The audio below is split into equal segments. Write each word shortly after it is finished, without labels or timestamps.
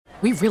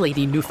We really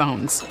need new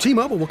phones.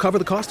 T-Mobile will cover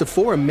the cost of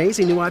 4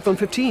 amazing new iPhone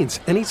 15s,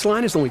 and each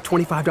line is only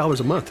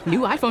 $25 a month. New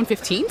iPhone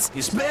 15s?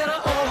 It's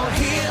better over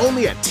here.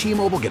 Only at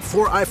T-Mobile, get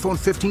 4 iPhone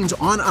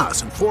 15s on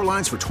us and 4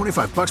 lines for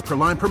 $25 per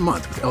line per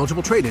month with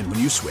eligible trade-in when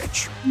you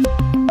switch.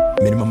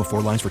 Minimum of 4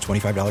 lines for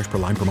 $25 per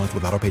line per month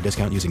with autopay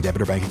discount using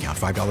debit or bank account.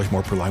 $5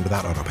 more per line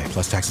without autopay,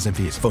 plus taxes and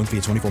fees. Phone fee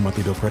at 24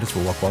 monthly bill credits for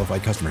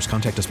well-qualified customers.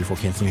 Contact us before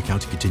canceling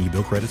account to continue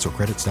bill credits or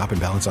credit stop and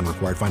balance on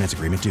required finance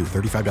agreement due.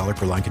 $35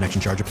 per line connection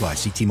charge applies.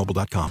 See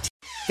T-Mobile.com.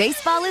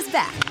 Baseball is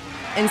back,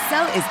 and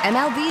so is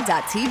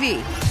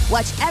MLB.tv.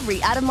 Watch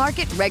every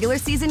out-of-market regular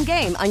season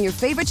game on your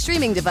favorite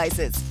streaming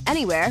devices.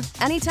 Anywhere,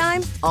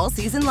 anytime, all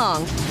season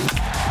long.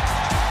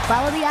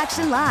 Follow the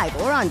action live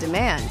or on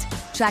demand.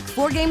 Track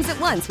 4 games at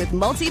once with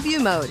multi-view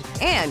mode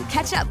and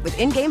catch up with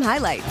in-game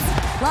highlights.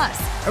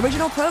 Plus,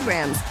 original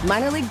programs,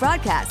 minor league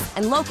broadcasts,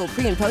 and local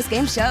pre- and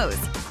post-game shows.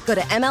 Go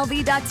to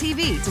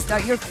MLB.tv to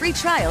start your free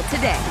trial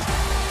today.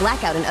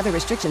 Blackout and other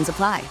restrictions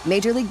apply.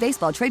 Major League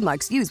Baseball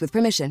trademarks used with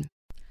permission.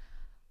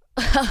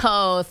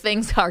 Oh,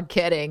 things are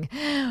getting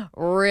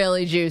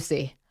really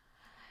juicy.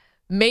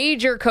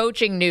 Major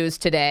coaching news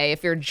today.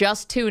 If you're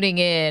just tuning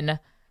in,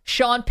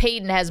 Sean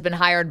Payton has been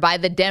hired by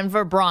the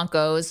Denver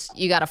Broncos.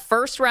 You got a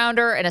first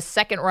rounder and a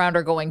second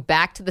rounder going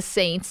back to the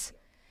Saints.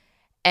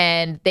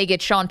 And they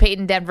get Sean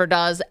Payton, Denver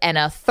does, and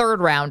a third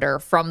rounder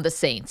from the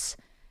Saints.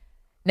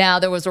 Now,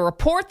 there was a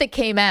report that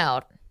came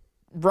out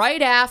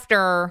right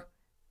after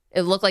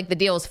it looked like the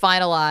deal was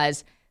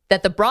finalized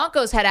that the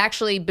Broncos had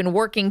actually been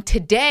working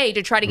today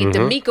to try to get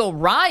DeMeco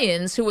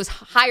Ryans, who was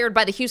hired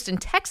by the Houston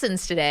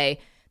Texans today.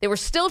 They were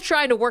still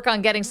trying to work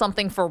on getting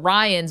something for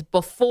Ryans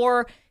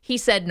before he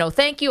said, no,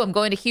 thank you, I'm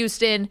going to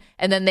Houston.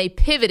 And then they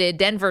pivoted,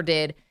 Denver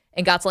did,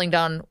 and got something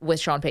done with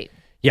Sean Payton.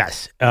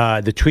 Yes.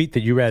 The tweet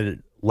that you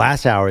read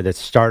last hour that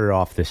started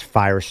off this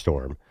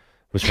firestorm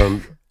was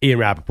from Ian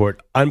Rappaport.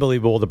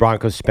 Unbelievable. The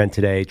Broncos spent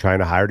today trying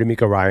to hire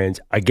DeMeco Ryans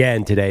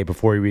again today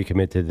before he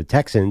recommitted to the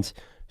Texans.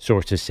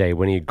 Sources say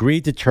when he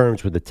agreed to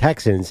terms with the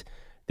Texans,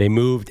 they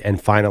moved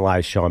and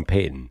finalized Sean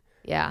Payton.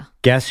 Yeah.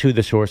 Guess who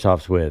the source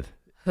off's with?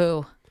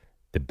 Who?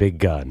 The big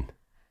gun.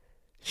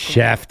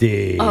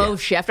 Schefty. Oh,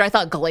 Schefter. I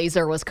thought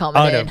Glazer was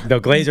coming in. No,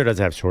 Glazer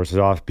doesn't have sources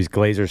off because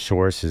Glazer's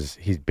source is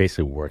he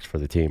basically works for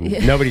the team.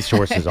 Nobody's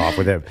sources off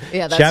with him.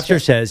 Yeah, that's Schefter true.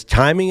 says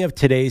timing of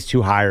today's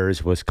 2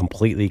 hires was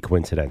completely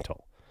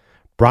coincidental.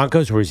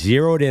 Broncos were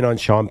zeroed in on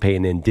Sean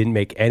Payton and didn't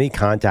make any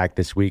contact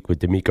this week with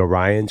DeMeco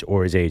Ryans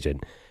or his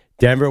agent.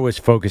 Denver was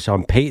focused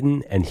on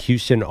Payton and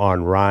Houston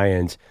on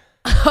Ryans.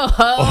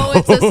 Oh,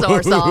 it's a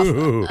source off.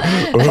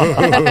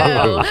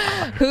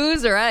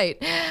 Who's right?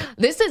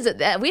 We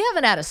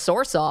haven't had a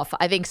source off,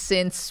 I think,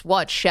 since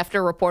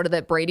Schefter reported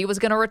that Brady was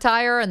going to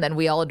retire, and then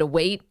we all had to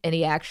wait, and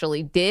he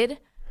actually did.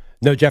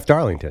 No, Jeff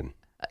Darlington.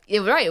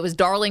 Right. It was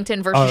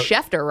Darlington versus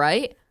Schefter,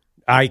 right?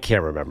 I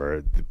can't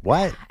remember.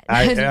 What?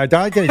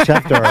 Darlington and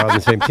Schefter are on the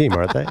same team,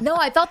 aren't they? No,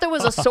 I thought there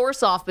was a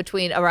source off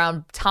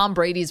around Tom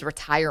Brady's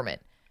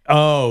retirement.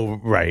 Oh,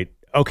 right.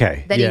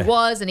 Okay. That he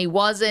was and he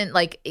wasn't.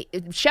 Like,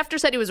 Schefter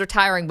said he was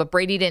retiring, but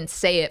Brady didn't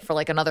say it for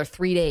like another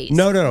 3 days.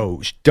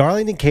 No.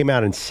 Darlington came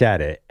out and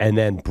said it, and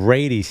then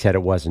Brady said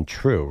it wasn't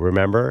true.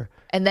 Remember?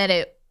 And then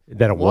it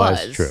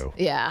was true.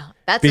 Yeah.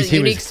 That's because a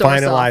unique source.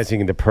 He was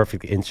finalizing the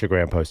perfect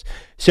Instagram post.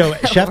 So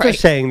Schefter's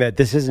saying that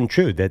this isn't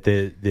true, that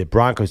the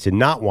Broncos did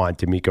not want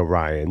DeMeco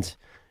Ryans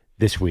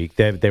this week.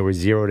 They were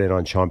zeroed in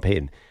on Sean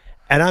Payton.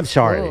 And I'm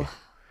sorry. Ooh,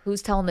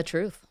 who's telling the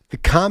truth? The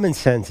common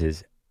sense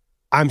is,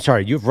 I'm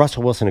sorry, you have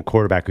Russell Wilson, a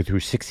quarterback who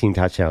threw 16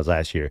 touchdowns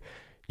last year.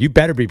 You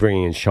better be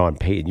bringing in Sean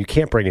Payton. You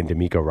can't bring in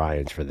DeMeco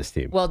Ryans for this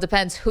team. Well, it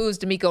depends who's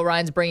DeMeco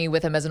Ryans bringing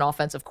with him as an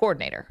offensive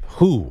coordinator.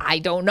 Who? I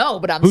don't know,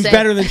 but Who's saying.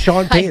 better than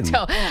Sean Payton?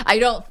 I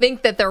don't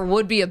think that there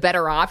would be a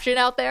better option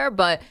out there,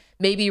 but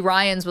maybe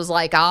Ryans was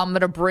like, I'm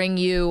going to bring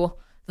you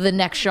the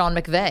next Sean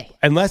McVay.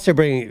 Unless they're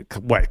bringing,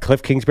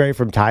 Cliff Kingsbury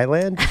from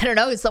Thailand? I don't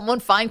know. Is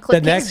someone find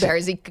Cliff Kingsbury?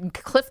 Is he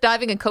cliff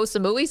diving in Koh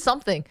Samui?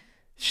 Something.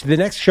 The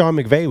next Sean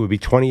McVay would be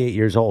 28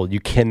 years old.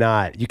 You can't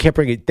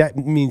bring it. That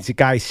means the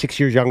guy 6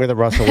 years younger than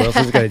Russell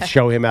Wilson is going to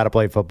show him how to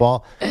play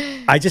football.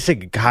 I just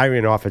think hiring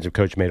an offensive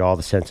coach made all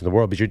the sense in the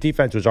world because your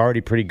defense was already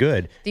pretty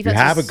good. You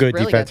have a good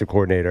defensive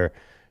coordinator.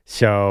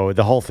 So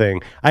the whole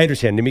thing, I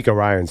understand DeMeco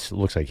Ryans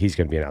looks like he's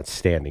going to be an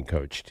outstanding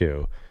coach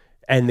too.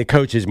 And the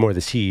coach is more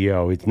the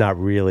CEO. He's not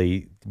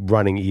really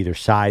running either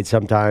side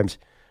sometimes.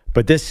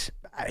 But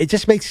it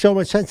just makes so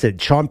much sense that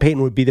Sean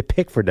Payton would be the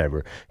pick for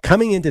Denver.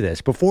 Coming into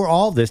this, before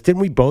all of this,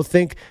 didn't we both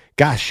think,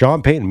 gosh,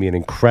 Sean Payton would be an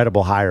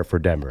incredible hire for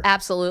Denver?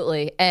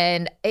 Absolutely.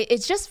 And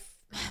it's just,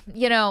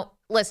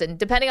 listen,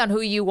 depending on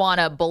who you want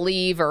to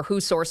believe or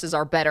whose sources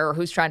are better or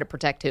who's trying to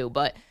protect who,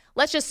 but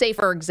let's just say,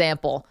 for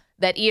example,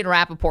 that Ian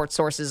Rappaport's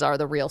sources are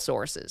the real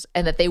sources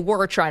and that they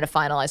were trying to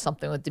finalize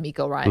something with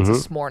DeMeco Ryans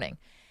this morning.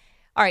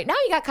 All right, now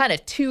you got kind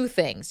of 2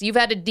 things. You've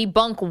had to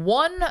debunk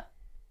one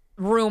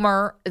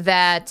rumor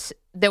that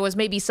there was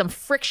maybe some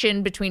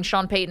friction between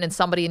Sean Payton and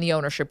somebody in the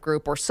ownership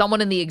group or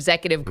someone in the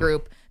executive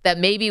group that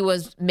maybe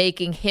was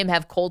making him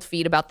have cold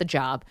feet about the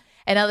job.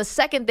 And now the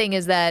second thing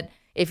is that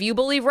if you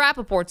believe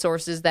Rappaport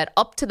sources that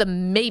up to the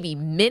maybe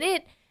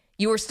minute,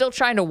 you were still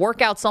trying to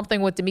work out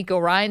something with D'Amico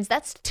Ryans,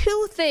 that's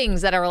two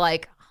things that are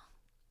like,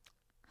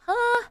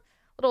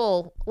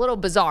 little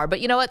bizarre. But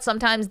you know what?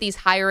 Sometimes these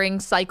hiring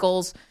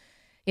cycles,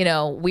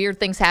 weird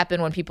things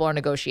happen when people are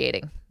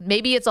negotiating.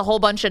 Maybe it's a whole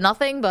bunch of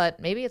nothing, but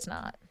maybe it's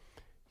not.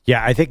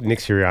 Yeah, I think Nick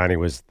Sirianni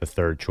was the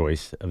third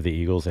choice of the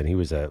Eagles, and he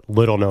was a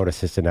little-known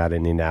assistant out of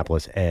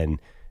Indianapolis, and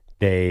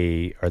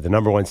they are the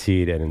number one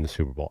seed and in the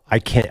Super Bowl.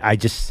 I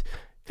just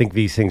think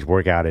these things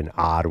work out in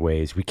odd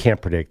ways. We can't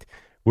predict.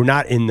 We're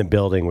not in the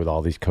building with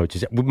all these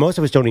coaches. Most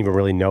of us don't even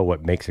really know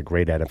what makes a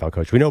great NFL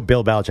coach. We know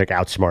Bill Belichick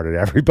outsmarted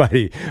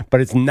everybody,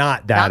 but it's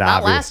not that obvious.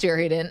 Not last year,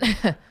 he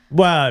didn't.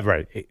 Well,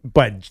 right.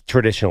 But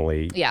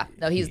traditionally. Yeah,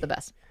 no, he's the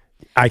best.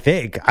 I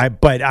think.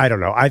 But I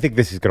don't know. I think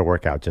this is going to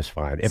work out just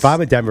fine. If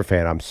I'm a Denver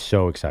fan, I'm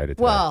so excited.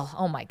 Well,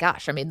 oh my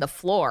gosh. I mean, the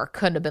floor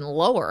couldn't have been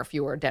lower if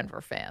you were a Denver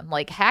fan.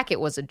 Like,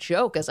 Hackett was a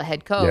joke as a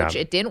head coach.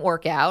 Yeah. It didn't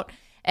work out,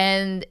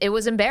 and it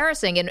was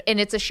embarrassing. And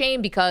it's a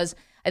shame because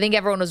I think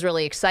everyone was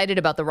really excited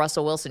about the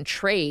Russell Wilson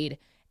trade,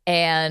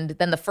 and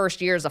then the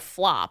first year is a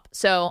flop.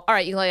 So, all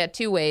right, you can look at it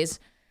two ways.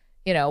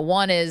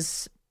 One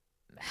is,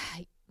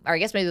 or I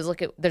guess maybe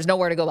there's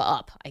nowhere to go but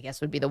up, I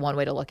guess would be the one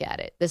way to look at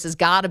it. This has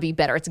got to be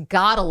better. It's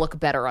got to look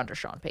better under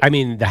Sean Payton. I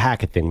mean, the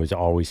Hackett thing was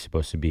always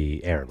supposed to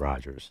be Aaron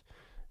Rodgers,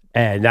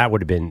 and that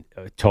would have been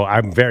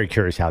I'm very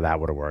curious how that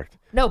would have worked.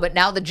 No, but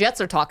now the Jets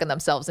are talking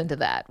themselves into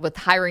that with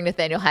hiring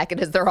Nathaniel Hackett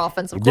as their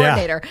offensive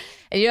coordinator.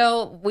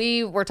 Yeah. And,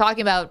 we were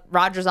talking about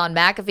Rodgers on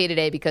McAfee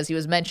today because he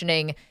was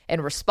mentioning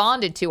and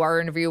responded to our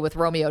interview with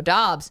Romeo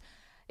Dobbs.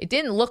 It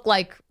didn't look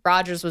like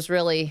Rodgers was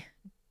really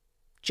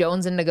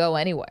jonesing to go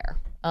anywhere.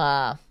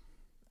 I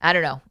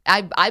don't know.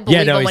 I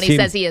believe him when he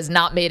says he has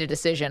not made a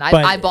decision.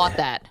 I bought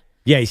that.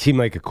 Yeah, he seemed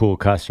like a cool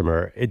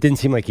customer. It didn't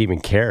seem like he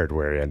even cared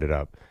where he ended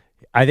up.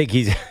 I think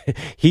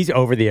he's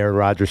over the Aaron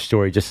Rodgers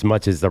story just as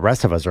much as the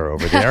rest of us are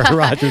over the Aaron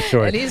Rodgers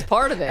story. And he's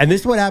part of it. And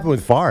this is what happened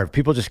with Favre.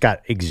 People just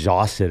got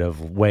exhausted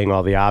of weighing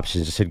all the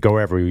options. Just said, go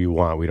wherever you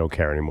want. We don't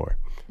care anymore.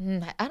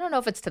 I don't know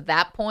if it's to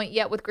that point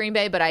yet with Green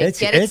Bay, but it's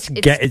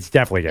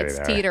definitely getting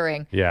there. It's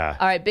teetering. Yeah.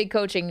 All right, big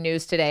coaching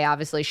news today.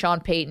 Obviously, Sean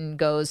Payton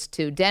goes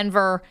to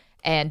Denver,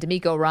 and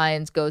D'Amico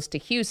Ryans goes to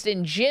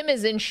Houston. Jim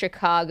is in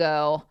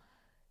Chicago.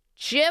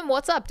 Jim,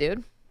 what's up,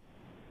 dude?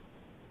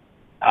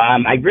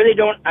 I really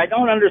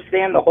don't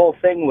understand the whole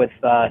thing with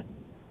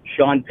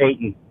Sean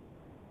Payton,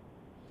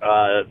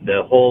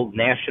 the whole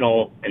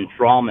national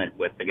enthrallment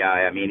with the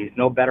guy. I mean, he's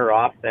no better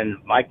off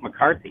than Mike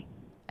McCarthy.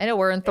 I know,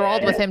 we're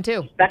enthralled with him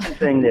too. The second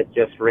thing that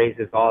just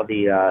raises all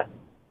the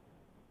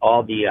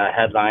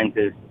headlines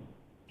is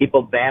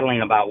people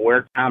battling about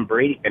where Tom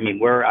Brady's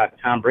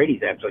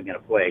actually going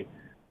to play.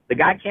 The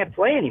guy can't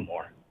play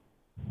anymore.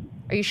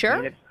 Are you sure? I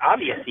mean, it's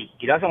obvious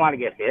he doesn't want to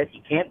get hit.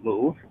 He can't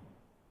move.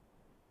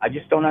 I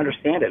just don't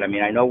understand it. I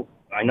mean, I know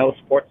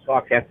sports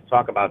talk has to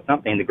talk about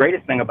something. The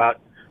greatest thing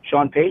about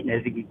Sean Payton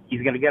is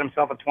he's going to get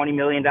himself a $20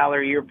 million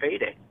a year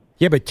payday.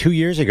 Yeah, but 2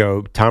 years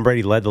ago, Tom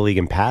Brady led the league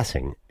in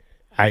passing.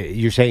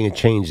 You're saying it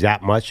changed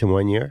that much in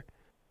 1 year?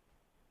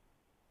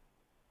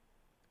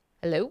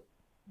 Hello?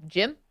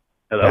 Jim?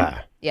 Hello?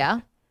 Yeah?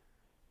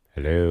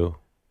 Hello?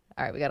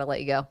 All right, we got to let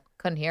you go.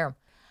 Couldn't hear him.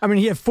 I mean,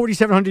 he had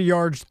 4,700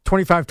 yards,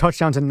 25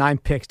 touchdowns, and 9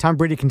 picks. Tom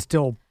Brady can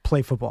still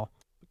play football.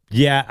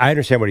 Yeah, I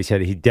understand what he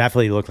said. He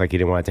definitely looked like he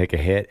didn't want to take a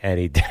hit, and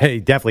he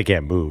definitely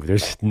can't move.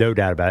 There's no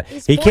doubt about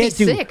it. He's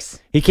 46.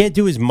 He can't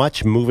do as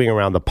much moving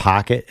around the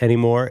pocket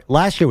anymore.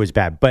 Last year was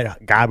bad,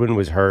 but Godwin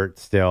was hurt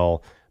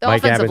still. The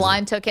Mike offensive Evans,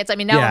 line took hits. I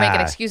mean, now we're making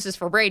excuses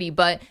for Brady,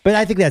 but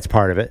I think that's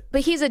part of it.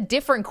 But he's a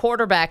different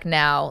quarterback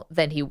now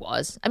than he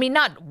was. I mean,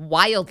 not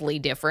wildly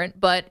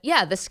different, but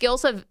yeah, the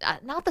skills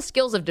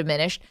have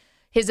diminished.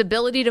 His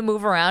ability to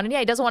move around, and yeah,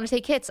 he doesn't want to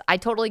take hits. I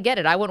totally get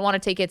it. I wouldn't want to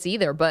take hits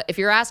either. But if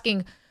you're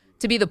asking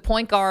to be the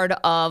point guard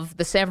of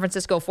the San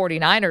Francisco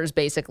 49ers,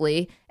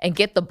 basically, and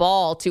get the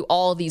ball to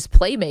all these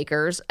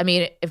playmakers, I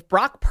mean, if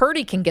Brock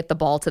Purdy can get the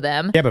ball to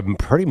them. Yeah, but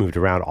Purdy moved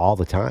around all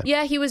the time.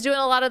 Yeah, he was doing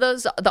a lot of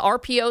those, the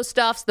RPO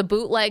stuffs, the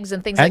bootlegs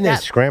and things like that. And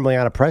scrambling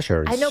out of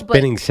pressure. I know,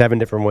 spinning 7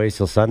 different ways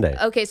till Sunday.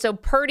 Okay, so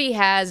Purdy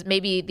has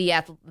maybe the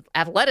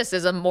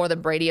athleticism more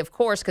than Brady, of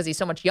course, because he's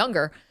so much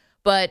younger.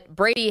 But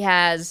Brady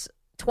has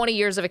 20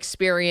 years of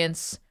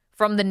experience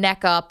from the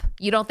neck up.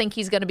 You don't think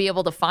he's going to be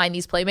able to find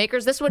these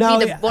playmakers? This would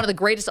be one of the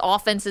greatest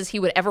offenses he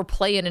would ever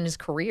play in his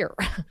career.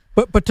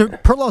 But to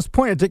Perlow's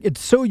point,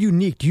 it's so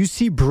unique. Do you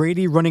see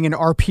Brady running an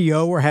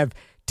RPO or have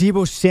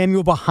Deebo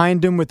Samuel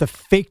behind him with a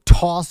fake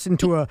toss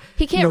into a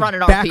he can't run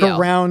an back RPO.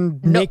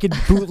 Around naked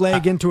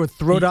bootleg into a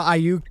throw to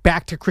Ayuk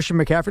back to Christian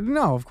McCaffrey?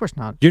 No, of course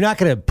not. You're not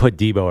going to put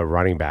Deebo at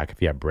running back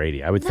if you have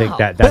Brady. I would think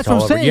that's what all I'm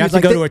over. saying. You have to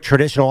Like go to a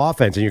traditional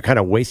offense, and you're kind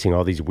of wasting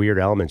all these weird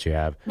elements you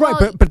have.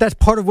 Right, but that's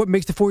part of what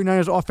makes the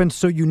 49ers offense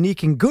so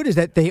unique and good is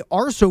that they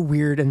are so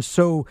weird and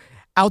so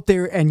out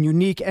there and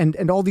unique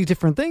and all these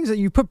different things that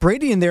you put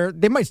Brady in there,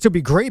 they might still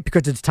be great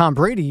because it's Tom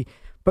Brady,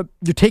 but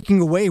you're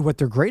taking away what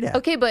they're great at.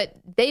 Okay, but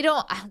they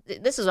don't.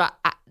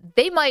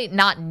 They might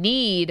not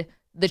need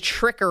the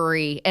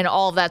trickery and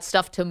all of that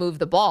stuff to move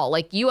the ball.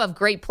 Like, you have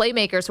great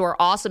playmakers who are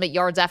awesome at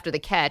yards after the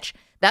catch.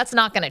 That's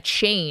not going to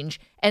change.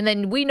 And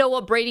then we know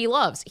what Brady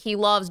loves. He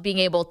loves being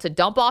able to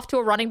dump off to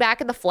a running back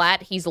in the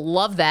flat. He's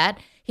loved that.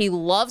 He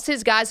loves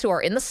his guys who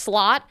are in the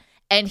slot,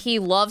 and he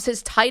loves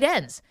his tight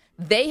ends.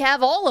 They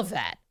have all of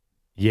that.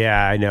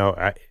 Yeah, I know.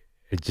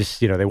 It just,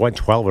 they won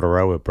 12 in a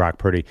row with Brock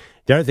Purdy.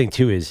 The other thing,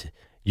 too, is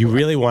you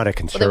really want to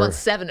conserve. Well, they won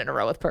 7 in a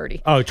row with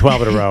Purdy. Oh,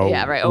 12 in a row.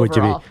 Yeah, right,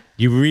 overall.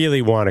 You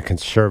really want a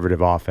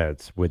conservative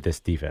offense with this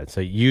defense. So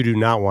you do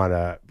not want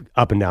a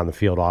up and down the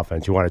field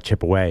offense. You want to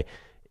chip away.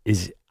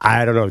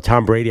 I don't know,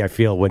 Tom Brady, I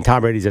feel when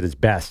Tom Brady's at his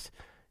best,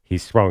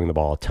 he's throwing the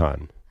ball a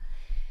ton.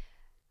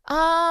 But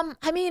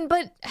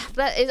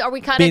are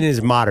we kind being of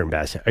his modern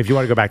best? If you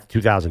want to go back to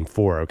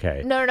 2004,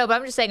 okay. No, but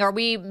I'm just saying, are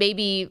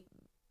we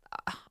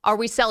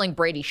selling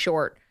Brady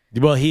short?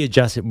 Well, he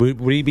adjusted.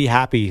 Would he be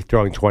happy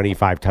throwing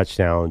 25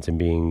 touchdowns and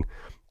being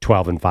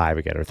 12-5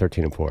 again, or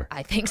 13-4?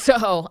 I think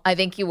so. I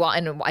think he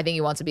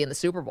wants to be in the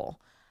Super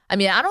Bowl. I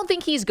mean, I don't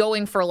think he's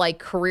going for like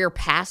career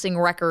passing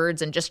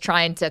records and just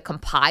trying to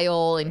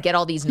compile and get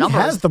all these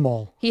numbers. He has them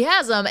all. He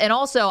has them. And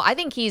also, I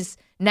think he's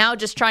now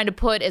just trying to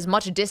put as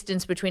much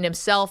distance between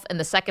himself and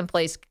the second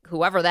place,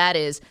 whoever that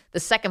is,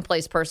 the second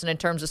place person in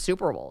terms of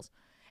Super Bowls.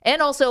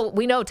 And also,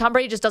 we know Tom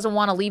Brady just doesn't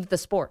want to leave the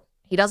sport.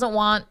 He doesn't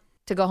want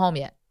to go home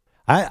yet.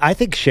 I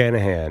think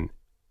Shanahan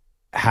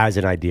has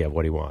an idea of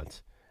what he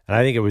wants. And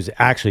I think it was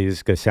actually, this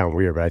is going to sound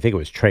weird, but I think it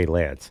was Trey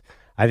Lance.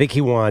 I think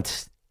he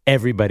wants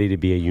everybody to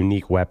be a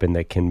unique weapon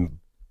that can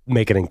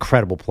make an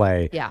incredible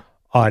play. Yeah.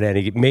 On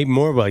any, maybe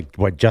more like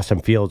what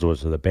Justin Fields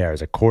was with the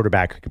Bears, a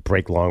quarterback who could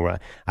break long run.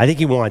 I think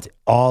he wants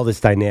all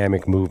this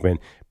dynamic movement.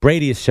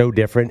 Brady is so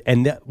different.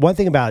 And one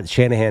thing about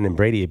Shanahan and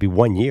Brady, it'd be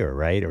 1 year,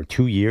 right? Or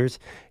 2 years.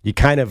 You're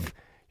kind of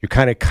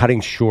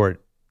cutting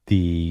short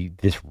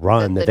this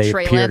run that they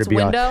Trey appear Lance to be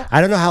window? on. I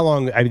don't know how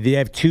long. I mean, they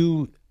have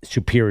two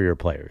superior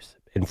players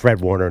in Fred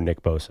Warner and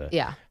Nick Bosa.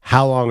 Yeah.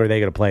 How long are they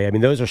going to play? I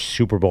mean, those are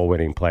Super Bowl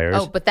winning players.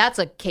 Oh, but that's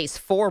a case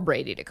for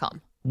Brady to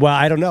come. Well,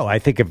 I don't know.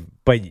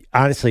 But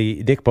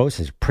honestly, Nick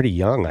Bosa is pretty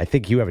young. I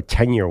think you have a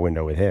 10-year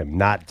window with him,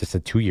 not just a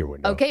 2-year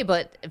window. Okay,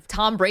 but if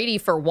Tom Brady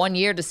for 1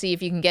 year to see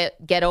if you can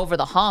get over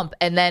the hump,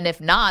 and then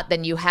if not,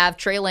 then you have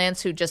Trey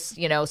Lance who just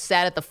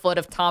sat at the foot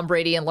of Tom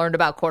Brady and learned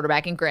about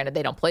quarterbacking. Granted,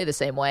 they don't play the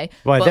same way.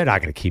 Well, they're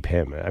not going to keep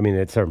him. I mean,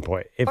 at a certain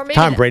point, if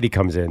Tom Brady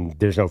comes in,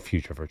 there's no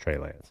future for Trey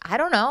Lance. I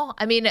don't know.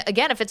 I mean,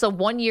 again, if it's a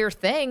 1 year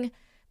thing,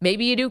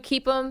 maybe you do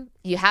keep him.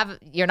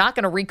 You're not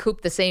going to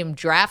recoup the same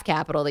draft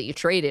capital that you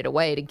traded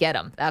away to get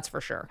him. That's for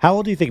sure. How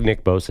old do you think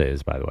Nick Bosa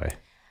is, by the way?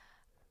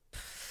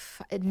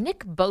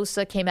 Nick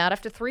Bosa came out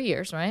after 3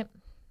 years, right?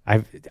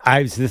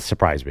 This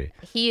surprised me.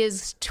 He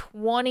is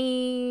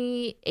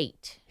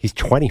 28. He's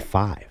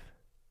 25.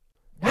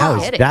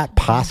 How is that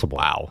possible?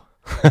 Wow.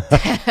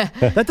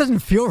 That doesn't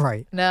feel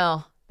right.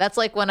 No. That's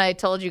like when I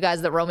told you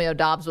guys that Romeo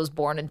Dobbs was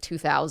born in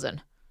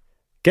 2000.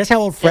 Guess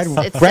how old Fred?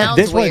 Sounds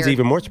this weird. one's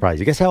even more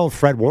surprising. Guess how old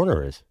Fred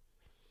Warner is?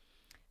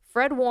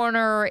 Fred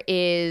Warner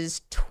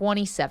is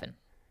 27.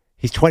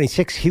 He's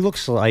 26. He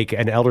looks like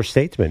an elder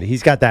statesman.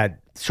 He's got that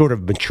sort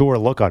of mature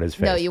look on his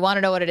face. No, you want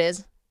to know what it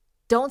is?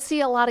 Don't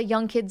see a lot of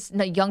young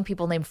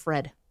people named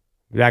Fred.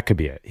 That could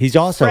be it. He's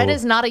also Fred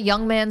is not a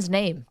young man's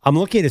name. I'm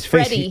looking at his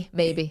face. Freddie,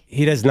 maybe.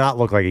 He does not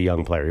look like a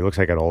young player. He looks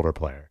like an older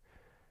player.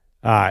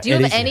 Do you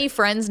have any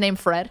friends named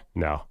Fred?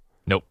 No.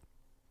 Nope.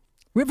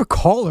 We have a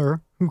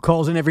caller who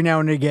calls in every now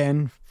and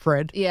again,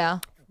 Fred. Yeah.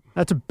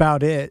 That's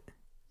about it.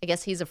 I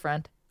guess he's a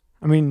friend.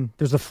 I mean,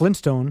 there's a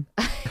Flintstone.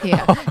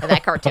 Yeah, and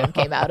that cartoon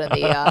came out in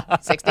the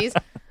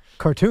 60s.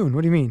 Cartoon?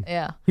 What do you mean?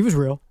 Yeah. He was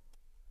real.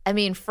 I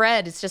mean,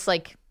 Fred, it's just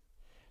like...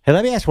 Hey,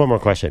 let me ask one more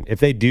question. If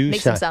they do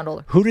Makes him sound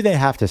older. Who do they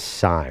have to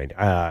sign?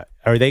 Are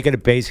they going to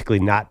basically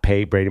not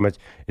pay Brady much?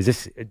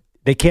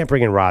 They can't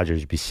bring in Rodgers.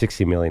 It'd be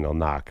 $60 million. They'll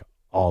knock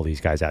all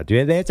these guys out.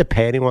 Do they have to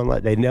pay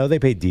anyone? They know they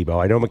paid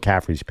Debo. I know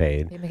McCaffrey's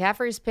paid.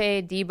 McCaffrey's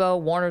paid. Debo.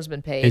 Warner's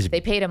been paid.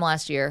 They paid him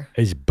last year.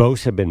 Has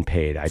Bosa been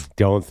paid? I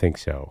don't think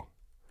so.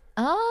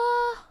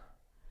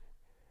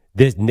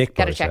 This Nick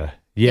Gotta Bosa. check.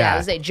 Yeah. I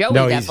was saying, Joey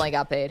definitely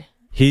got paid.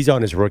 He's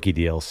on his rookie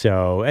deal.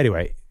 So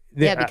anyway.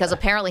 Yeah, because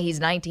apparently he's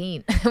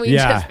 19. We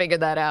just figured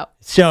that out.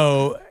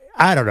 So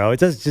I don't know. It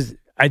does just,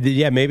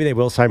 maybe they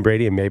will sign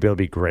Brady and maybe it'll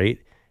be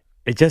great.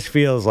 It just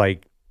feels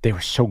like they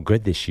were so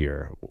good this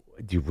year.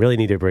 Do you really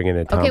need to bring in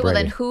a Tom Brady? Okay, well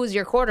then who's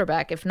your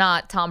quarterback if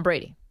not Tom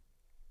Brady?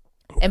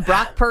 And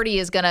Brock Purdy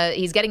he's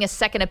getting a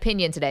second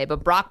opinion today,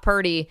 but Brock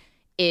Purdy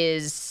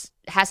has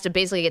to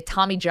basically get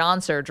Tommy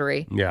John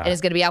surgery and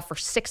is going to be out for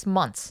 6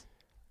 months.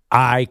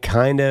 I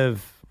kind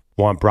of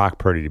want Brock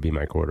Purdy to be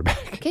my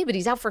quarterback. Okay, but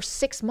he's out for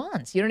 6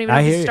 months. You don't even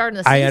know if he's starting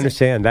the season. I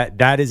understand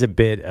that is a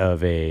bit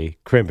of a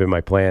crimp in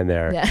my plan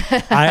there. Yeah.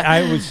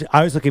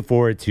 I was looking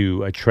forward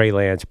to a Trey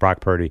Lance, Brock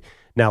Purdy.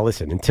 Now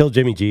listen, until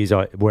Jimmy G's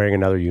wearing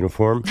another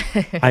uniform,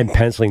 I'm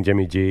penciling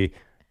Jimmy G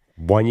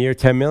 1 year,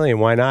 $10 million.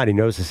 Why not? He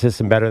knows the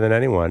system better than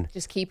anyone.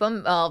 Just keep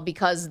him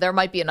because there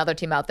might be another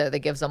team out there that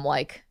gives him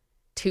like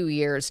 2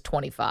 years,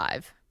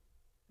 25.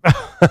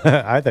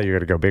 I thought you were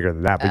going to go bigger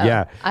than that, but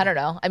yeah. I don't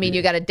know. I mean,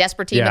 you got a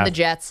desperate team in the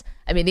Jets.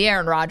 I mean, the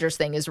Aaron Rodgers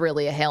thing is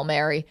really a Hail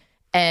Mary.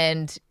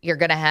 And you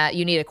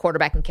need a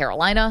quarterback in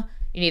Carolina.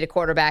 You need a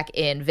quarterback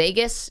in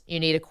Vegas. You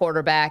need a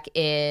quarterback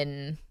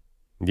in...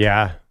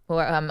 Yeah.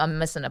 I'm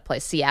missing a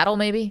place. Seattle,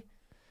 maybe?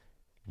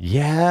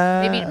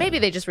 Yeah. Maybe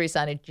they just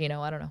re-signed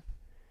Geno. I don't know.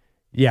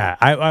 Yeah,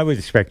 I would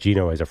expect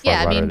Geno as a front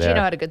runner. Yeah, I mean,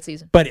 Geno had a good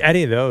season. But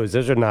any of those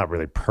are not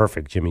really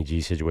perfect Jimmy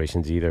G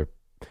situations either.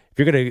 If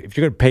you're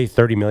gonna pay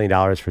 $30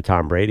 million for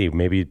Tom Brady,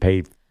 maybe you'd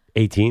pay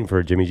 18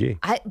 for Jimmy G.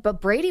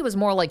 But Brady was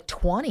more like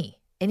 20,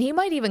 and he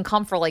might even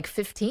come for like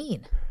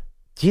 15.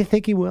 Do you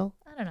think he will?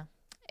 I don't know.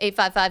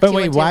 855. But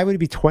wait, why would he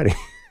be 20?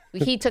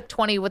 He took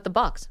 20 with the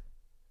Bucs.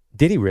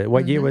 Did he really?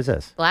 What year was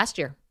this? Last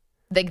year.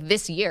 Like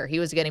this year, he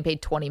was getting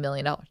paid $20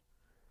 million.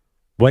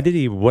 What did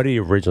he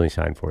originally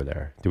sign for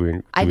there?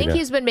 I think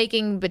he's been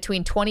making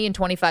between $20 and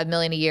 $25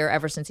 million a year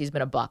ever since he's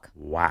been a Buck.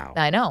 Wow.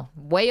 I know.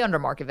 Way under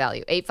market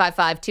value.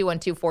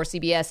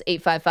 855-212-4CBS,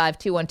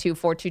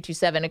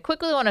 855-212-4227. I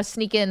quickly want to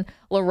sneak in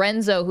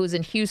Lorenzo, who's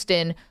in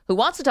Houston, who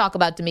wants to talk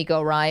about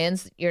DeMeco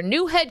Ryans. Your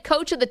new head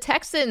coach of the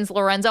Texans,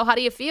 Lorenzo. How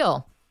do you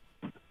feel?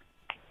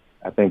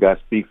 I think I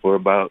speak for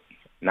about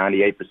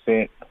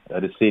 98%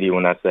 of the city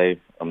when I say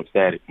I'm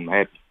ecstatic. I'm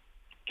happy.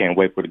 Can't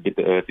wait to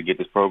get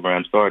this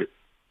program started.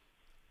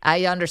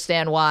 I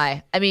understand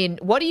why. I mean,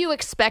 what are you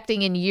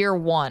expecting in year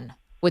one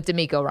with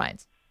DeMeco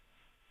Ryans?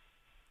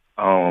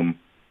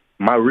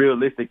 My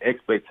realistic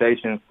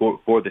expectations for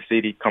the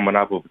city coming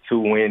off of a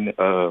 2-win,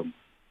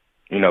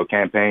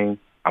 campaign.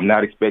 I'm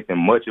not expecting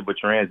much of a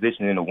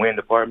transition in the win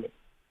department,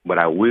 but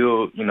I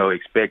will,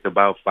 expect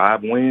about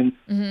 5 wins.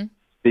 Mm-hmm.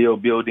 Still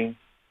building,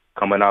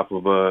 coming off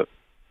of a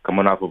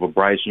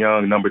Bryce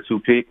Young number 2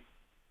 pick.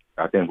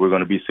 I think we're going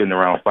to be sitting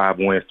around 5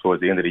 wins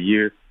towards the end of the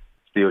year,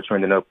 still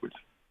trending upwards.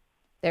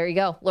 There you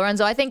go.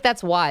 Lorenzo, I think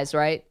that's wise,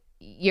 right?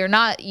 You're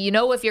not,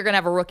 if you're going to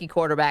have a rookie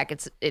quarterback,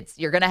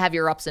 you're going to have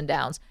your ups and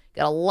downs.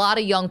 Got a lot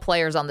of young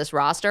players on this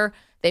roster.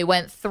 They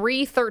went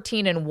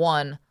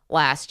 3-13-1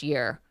 last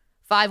year.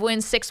 5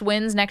 wins, 6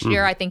 wins next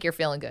year. I think you're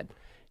feeling good.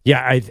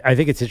 Yeah, I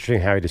think it's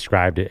interesting how he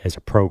described it as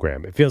a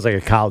program. It feels like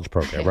a college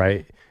program,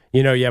 right?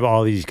 You have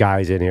all these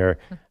guys in here.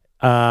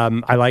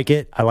 I like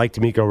it. I like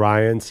DeMeco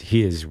Ryans.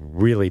 He is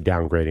really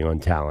downgrading on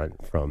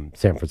talent from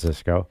San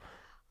Francisco.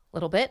 A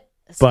little bit.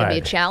 It's going to be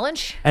a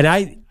challenge. And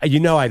I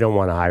don't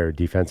want to hire a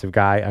defensive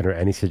guy under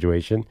any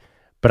situation,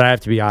 but I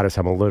have to be honest,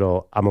 I'm a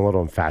little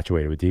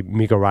infatuated with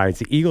DeMeco Ryans.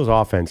 The Eagles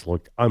offense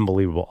looked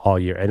unbelievable all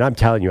year. And I'm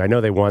telling you, I know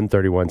they won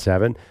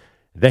 31-7.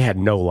 They had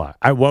no luck.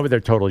 What were their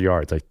total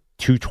yards? Like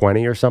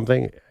 220 or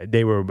something?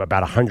 They were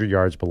about 100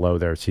 yards below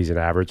their season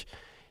average.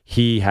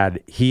 He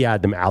had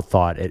them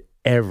outthought at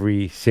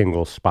every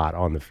single spot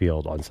on the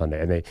field on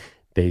Sunday. And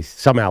they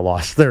somehow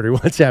lost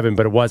 31-7,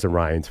 but it wasn't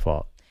Ryan's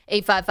fault.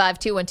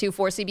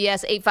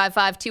 855-212-4CBS,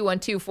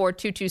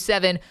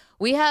 855-212-4227.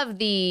 We have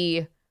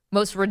the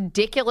most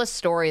ridiculous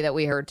story that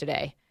we heard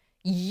today.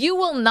 You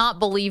will not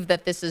believe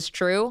that this is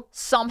true.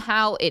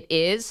 Somehow it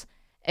is,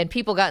 and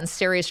people got in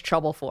serious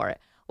trouble for it.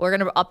 We're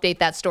going to update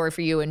that story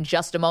for you in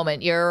just a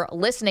moment. You're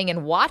listening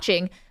and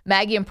watching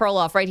Maggie and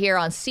Perloff right here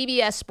on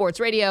CBS Sports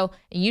Radio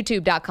and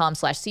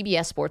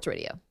youtube.com/CBS Sports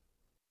Radio.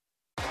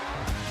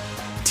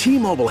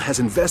 T-Mobile has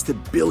invested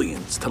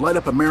billions to light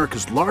up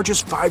America's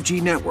largest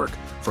 5G network,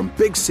 from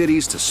big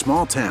cities to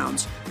small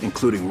towns,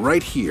 including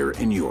right here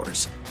in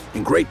yours.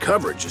 And great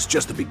coverage is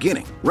just the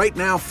beginning. Right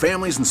now,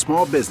 families and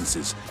small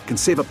businesses can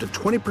save up to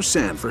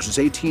 20% versus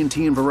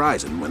AT&T and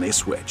Verizon when they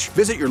switch.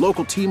 Visit your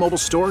local T-Mobile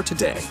store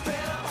today.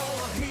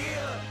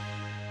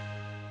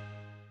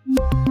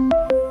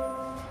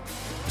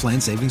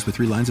 Plan savings with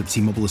 3 lines of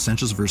T-Mobile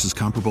Essentials versus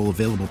comparable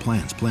available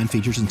plans. Plan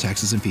features and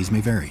taxes and fees may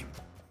vary.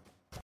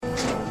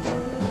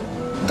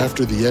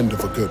 After the end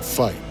of a good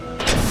fight,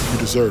 you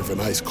deserve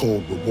an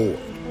ice-cold reward.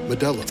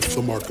 Modelo is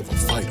the mark of a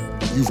fighter.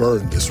 You've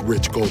earned this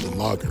rich golden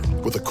lager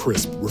with a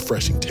crisp,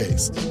 refreshing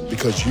taste.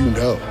 Because you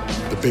know,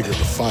 the bigger the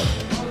fight,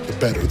 the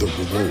better the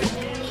reward.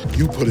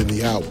 You put in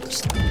the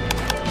hours,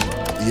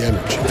 the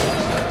energy,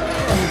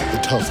 the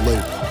tough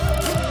labor.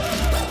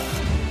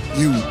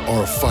 You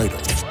are a fighter,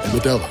 and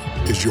Modelo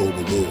is your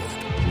reward.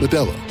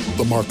 Modelo,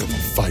 the mark of a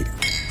fighter.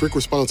 Drink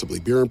responsibly.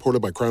 Beer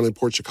imported by Crown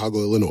Imports, Chicago,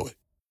 Illinois.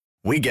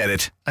 We get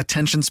it.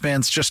 Attention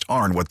spans just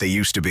aren't what they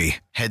used to be.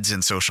 Heads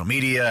in social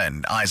media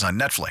and eyes on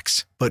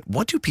Netflix. But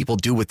what do people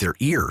do with their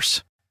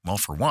ears? Well,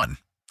 for one,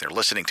 they're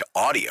listening to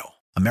audio.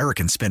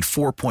 Americans spend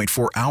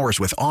 4.4 hours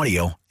with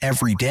audio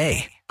every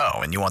day. Oh,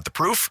 and you want the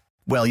proof?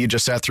 Well, you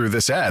just sat through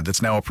this ad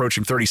that's now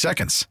approaching 30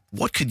 seconds.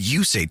 What could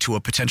you say to a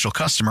potential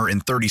customer in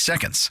 30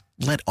 seconds?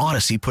 Let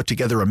Odyssey put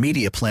together a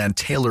media plan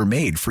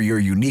tailor-made for your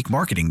unique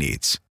marketing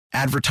needs.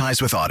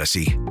 Advertise with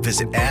Odyssey.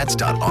 Visit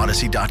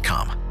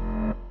ads.odyssey.com.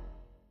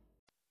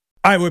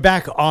 All right, we're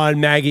back on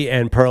Maggie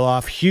and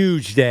Perloff.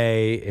 Huge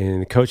day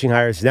in coaching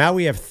hires. Now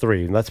we have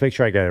 3. Let's make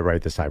sure I get it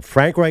right this time.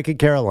 Frank Reich in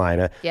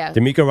Carolina,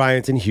 DeMeco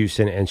Ryans in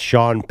Houston, and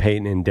Sean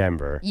Payton in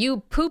Denver.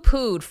 You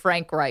poo-pooed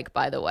Frank Reich,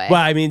 by the way. Well,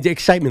 I mean, the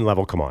excitement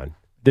level, come on.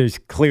 there's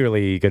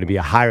clearly going to be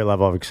a higher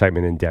level of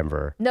excitement in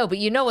Denver. No, but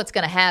you know what's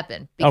going to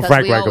happen because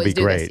Frank we Reich will always be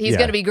do great. this. He's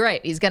going to be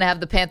great. He's going to have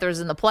the Panthers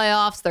in the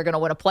playoffs. They're going to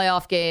win a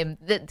playoff game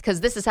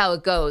because this is how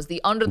it goes.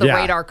 The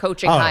under-the-radar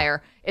coaching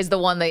hire is the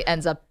one that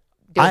ends up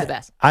doing the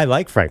best. I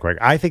like Frank Reich.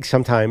 I think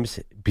sometimes,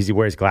 because he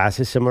wears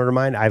glasses similar to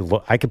mine,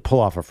 I could pull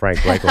off a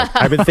Frank Reich look.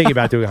 I've been thinking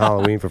about doing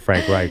Halloween for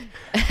Frank Reich.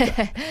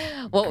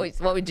 What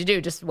would you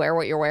do? Just wear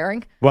what you're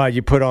wearing? Well,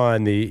 you put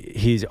on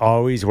he's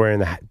always wearing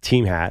the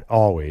team hat,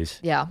 always.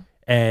 Yeah.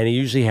 And he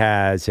usually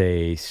has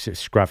a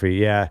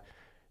scruffy,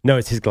 No,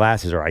 it's his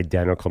glasses are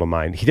identical to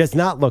mine. He does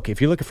not look,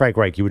 if you look at Frank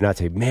Reich, you would not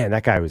say, man,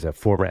 that guy was a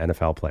former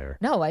NFL player.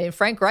 No, I mean,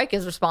 Frank Reich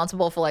is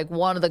responsible for like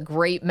one of the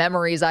great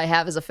memories I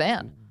have as a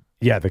fan.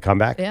 Yeah, the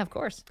comeback? Yeah, of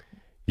course.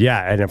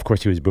 Yeah, and of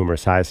course he was Boomer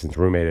Esiason's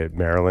roommate at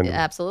Maryland. Yeah,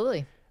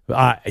 absolutely.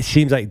 It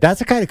seems like that's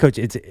the kind of coach,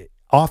 it's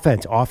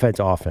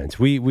offense.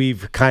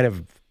 We've kind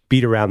of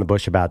beat around the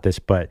bush about this,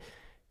 but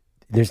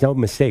there's no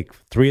mistake.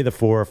 3 of the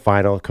 4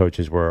 final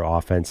coaches were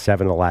offense.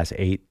 7 of the last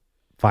 8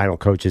 final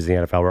coaches in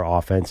the NFL were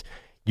offense.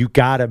 You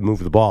got to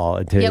move the ball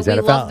in today's NFL.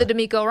 Yeah, we love the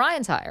DeMeco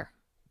Ryans hire.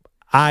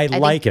 I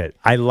like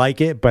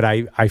it, but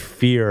I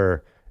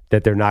fear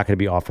that they're not going to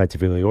be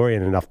offensively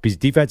oriented enough because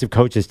defensive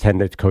coaches tend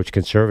to coach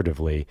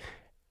conservatively,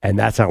 and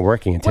that's not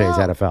working in today's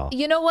NFL.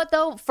 You know what,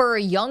 though? For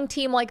a young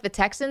team like the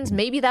Texans,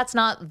 maybe that's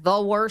not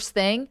the worst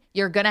thing.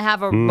 You're going to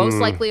have most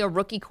likely a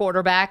rookie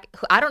quarterback.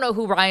 I don't know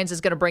who Ryans is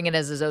going to bring in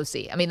as his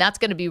OC. I mean, that's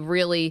going to be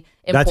really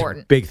important.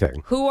 That's a big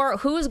thing.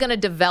 Who's going to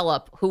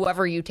develop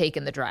whoever you take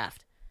in the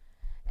draft?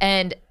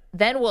 And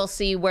then we'll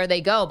see where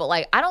they go. But,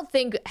 like, I don't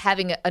think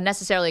having a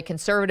necessarily a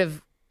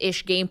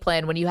conservative-ish game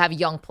plan when you have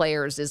young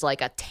players is,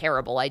 like, a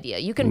terrible idea.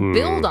 You can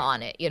build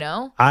on it, you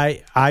know?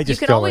 I just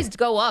You can always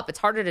go up. It's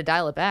harder to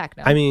dial it back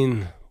now. I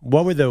mean,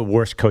 what were the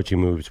worst coaching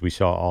moves we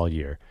saw all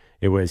year?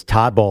 It was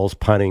Todd Bowles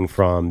punting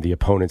from the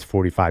opponent's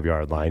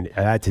 45-yard line.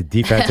 That's a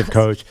defensive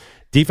coach.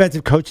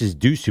 Defensive coaches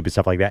do stupid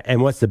stuff like that.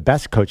 And what's the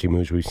best coaching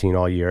moves we've seen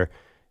all year?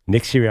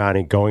 Nick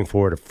Sirianni going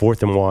forward to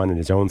 4th and 1 in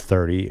his own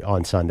 30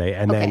 on Sunday,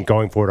 and then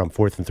going forward on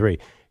 4th and 3.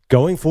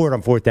 Going forward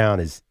on 4th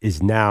down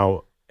is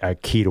now a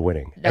key to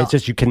winning. No. It's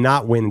just you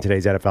cannot win in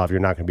today's NFL if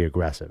you're not going to be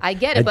aggressive. I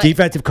get it, and but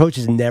defensive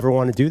coaches never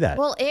want to do that.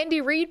 Well,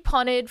 Andy Reid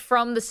punted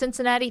from the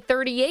Cincinnati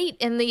 38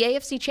 in the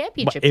AFC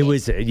Championship It game.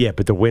 was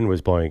but the wind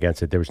was blowing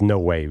against it. There was no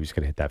way he was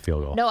going to hit that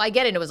field goal. No, I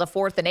get it. It was a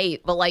 4th and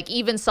 8, but like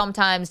even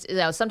sometimes,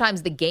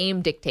 sometimes the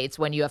game dictates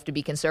when you have to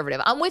be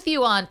conservative. I'm with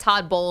you on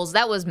Todd Bowles.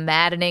 That was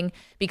maddening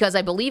because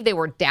I believe they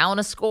were down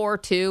a score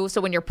too. So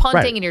when you're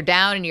punting and you're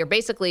down and you're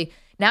basically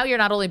now you're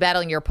not only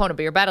battling your opponent,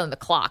 but you're battling the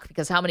clock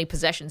because how many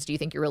possessions do you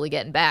think you're really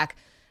getting back?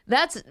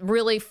 That's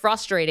really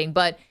frustrating,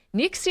 but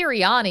Nick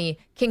Sirianni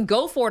can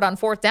go for it on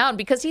 4th down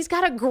because he's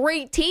got a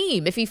great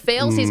team. If he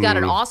fails, he's got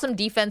an awesome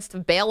defense to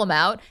bail him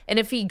out, and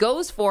if he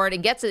goes for it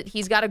and gets it,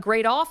 he's got a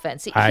great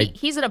offense.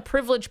 He's in a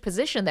privileged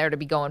position there to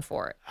be going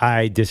for it.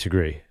 I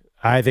disagree.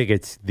 I think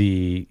it's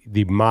the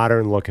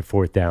modern look at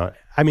 4th down.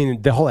 I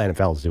mean, the whole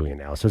NFL is doing it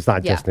now, so it's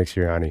not just Nick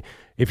Sirianni.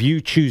 If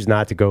you choose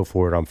not to go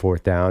for it on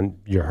 4th down,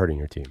 you're hurting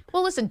your team.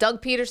 Well, listen,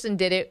 Doug Peterson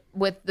did it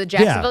with the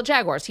Jacksonville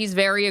Jaguars. He's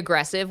very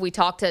aggressive. We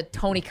talked to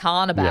Tony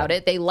Khan about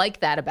it. They like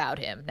that about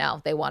him. Now,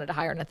 if they wanted to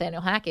hire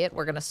Nathaniel Hackett,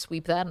 we're going to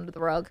sweep that under the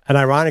rug. And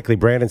ironically,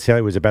 Brandon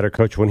Staley was a better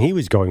coach when he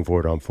was going for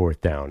it on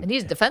 4th down. And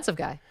he's a defensive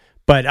guy.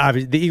 But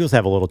obviously, the Eagles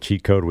have a little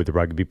cheat code with the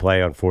rugby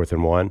play on 4th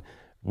and 1,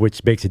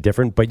 which makes it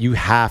different. But you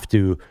have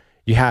to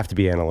be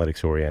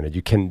analytics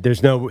oriented.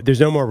 There's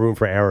no more room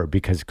for error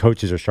because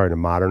coaches are starting to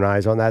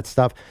modernize on that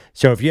stuff.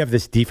 So if you have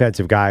this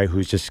defensive guy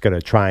who's just going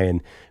to try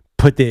and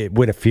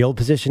win a field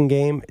position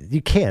game,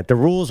 you can't. The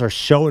rules are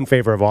so in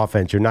favor of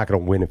offense. You're not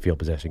going to win a field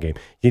possession game.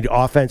 You need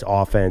offense.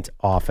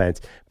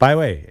 By the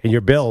way, in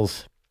your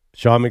Bills,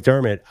 Sean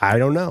McDermott, I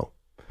don't know.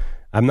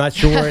 I'm not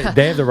sure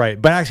they have the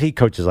right, but actually he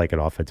coaches like an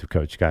offensive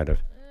coach, kind of.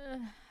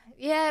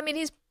 Yeah, I mean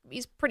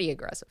he's pretty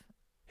aggressive.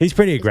 He's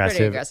pretty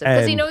aggressive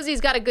because he knows he's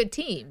got a good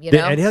team, you know.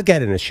 And he'll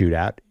get in a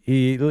shootout.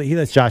 He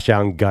lets Josh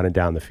Allen gun it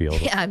down the field.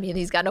 Yeah, I mean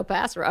he's got no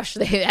pass rush.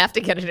 They have to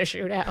get in a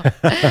shootout.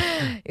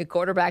 The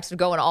quarterbacks are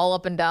going all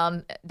up and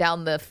down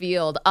the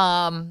field.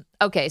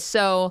 Okay,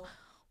 so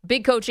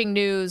big coaching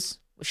news: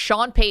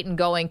 Sean Payton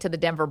going to the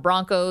Denver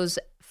Broncos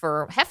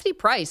for a hefty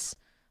price.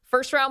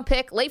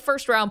 Late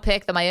first round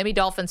pick, the Miami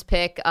Dolphins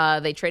pick.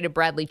 They traded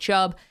Bradley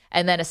Chubb,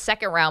 and then a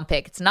second round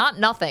pick. It's not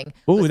nothing.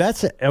 Ooh,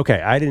 that's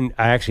okay. I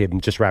actually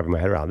am just wrapping my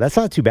head around. That's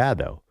not too bad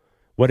though.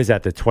 What is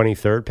that? The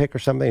 23rd pick or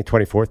something?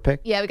 24th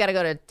pick? Yeah, we got to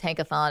go to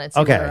Tankathon and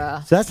see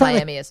where so that's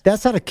Miami is.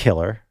 That's not a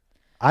killer.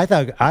 I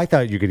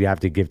thought you could have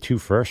to give 2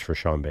 firsts for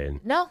Sean Payton.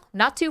 No,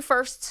 not 2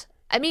 firsts.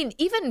 I mean,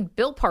 even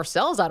Bill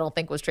Parcells, I don't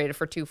think was traded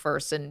for 2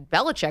 firsts, and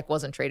Belichick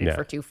wasn't traded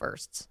for 2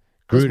 firsts.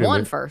 It was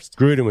 1 first.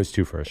 Gruden was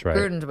 2 firsts, right?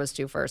 Gruden was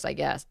 2 firsts, I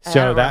guess.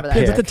 So that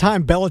pick, at the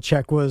time,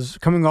 Belichick was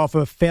coming off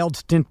a failed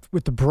stint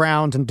with the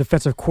Browns and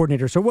defensive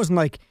coordinator, so it wasn't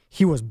like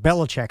he was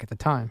Belichick at the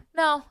time.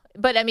 No,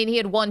 but I mean, he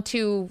had won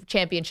 2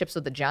 championships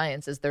with the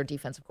Giants as their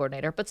defensive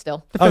coordinator, but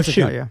still.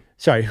 Shoot.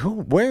 Sorry,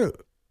 where?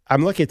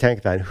 I'm looking at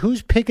Tankathon.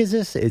 Whose pick is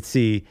this? It's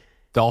the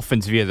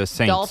Dolphins via the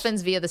Saints.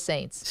 Dolphins via the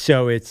Saints.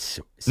 So it's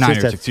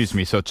Niners, excuse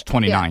me. So it's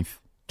 29th.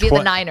 Yeah. Via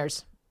the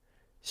Niners.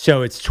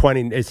 So it's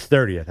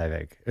 30th, I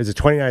think. Is it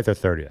 29th or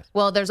 30th?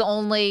 Well, there's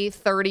only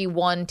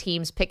 31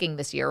 teams picking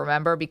this year,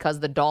 remember? Because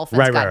the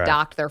Dolphins got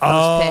docked their first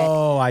pick.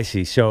 Oh, I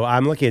see. So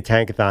I'm looking at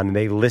Tankathon, and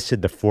they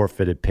listed the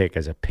forfeited pick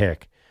as a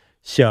pick.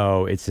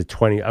 So it's the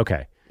 20.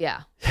 Okay.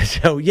 Yeah.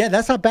 So, yeah,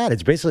 that's not bad.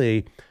 It's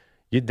basically,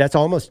 that's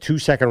almost 2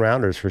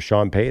 second-rounders for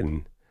Sean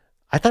Payton.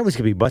 I thought it was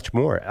going to be much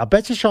more. I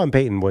bet you Sean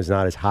Payton was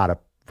not as hot a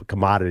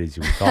commodity as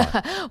you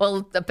thought.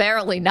 Well,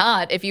 apparently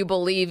not, if you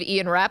believe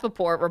Ian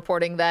Rappaport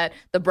reporting that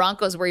the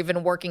Broncos were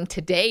even working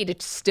today to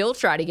still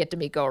try to get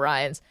D'Amico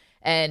Ryans,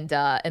 and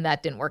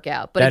that didn't work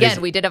out. But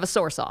we did have a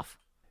source off.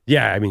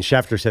 Yeah, I mean,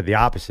 Schefter said the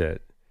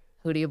opposite.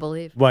 Who do you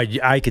believe? Well,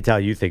 I could tell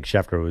you think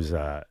Schefter was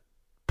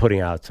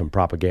putting out some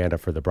propaganda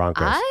for the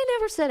Broncos. I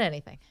never said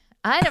anything.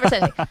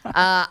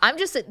 I'm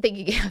just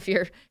thinking, if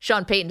you're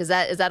Sean Payton, is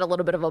that a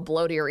little bit of a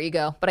blow to your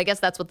ego? But I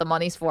guess that's what the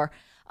money's for.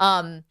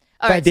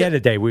 At the end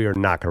of the day, we are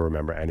not going to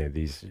remember any of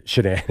these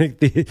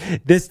shenanigans.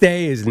 This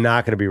day is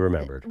not going to be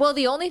remembered. Well,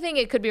 the only thing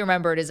it could be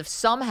remembered is if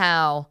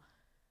somehow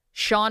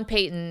Sean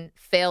Payton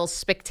fails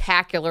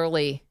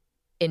spectacularly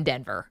in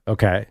Denver.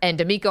 Okay. And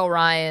D'Amico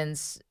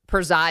Ryans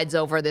presides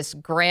over this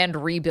grand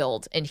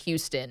rebuild in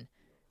Houston.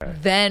 Okay.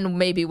 Then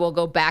maybe we'll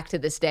go back to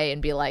this day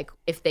and be like,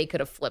 if they could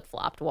have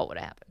flip-flopped, what would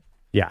have happened?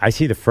 Yeah, I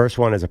see the first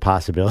one as a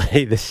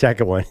possibility. The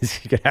second one is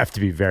you're going to have to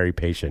be very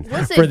patient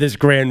for this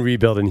grand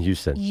rebuild in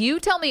Houston. You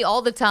tell me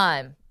all the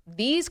time,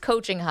 these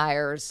coaching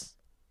hires,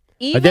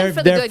 even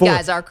for the good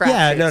guys, are crap.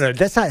 Yeah, no,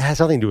 that's not has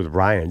nothing to do with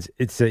Ryans.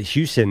 It's that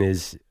Houston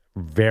is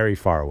very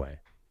far away.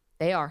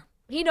 They are.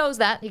 He knows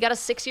that. He got a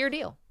 6-year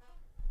deal.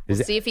 We'll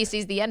see if he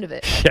sees the end of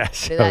it.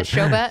 Yes. Do that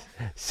show bet?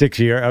 6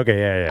 year? Okay,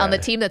 yeah. On the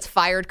team that's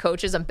fired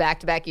coaches on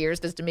back-to-back years,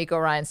 does D'Amico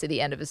Ryans see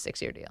the end of his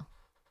 6-year deal?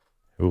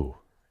 Ooh.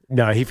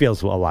 No, he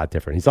feels a lot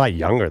different. He's a lot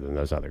younger than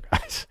those other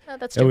guys. No,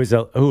 that's true.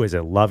 Who is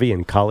it? Lovey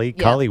and Culley?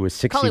 Yeah. Culley was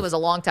 60. Culley was a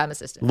long-time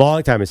assistant.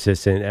 Long-time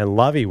assistant, and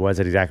Lovey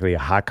wasn't exactly a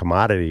hot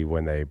commodity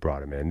when they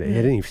brought him in.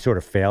 Didn't he sort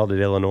of failed at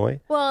Illinois?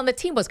 Well, and the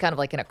team was kind of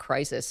like in a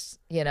crisis,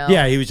 you know?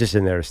 Yeah, he was just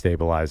in there to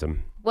stabilize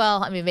them.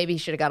 Well, I mean, maybe he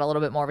should have got a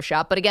little bit more of a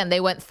shot. But again,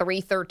 they went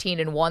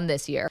 3-13-1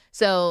 this year.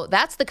 So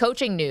that's the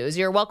coaching news.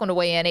 You're welcome to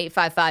weigh in,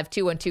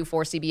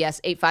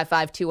 855-212-4CBS,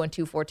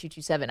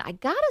 855-212-4227. I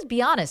got to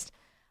be honest.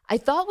 I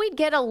thought we'd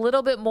get a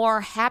little bit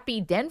more happy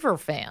Denver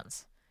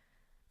fans,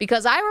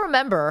 because I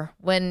remember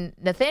when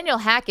Nathaniel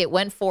Hackett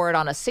went for it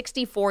on a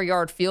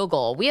 64-yard field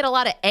goal, we had a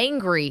lot of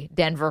angry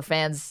Denver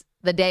fans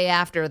the day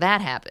after that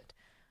happened.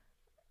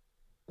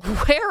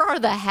 Where are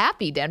the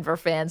happy Denver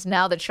fans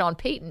now that Sean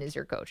Payton is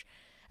your coach?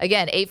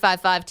 Again,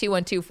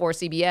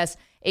 855-212-4CBS,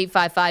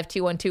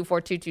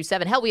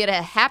 855-212-4227. Hell, we had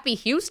a happy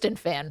Houston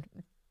fan.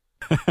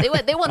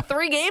 They won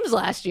 3 games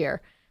last year.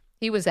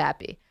 He was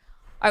happy.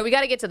 All right, we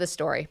got to get to the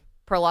story.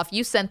 Perloff,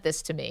 you sent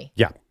this to me.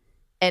 Yeah.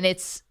 And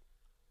it's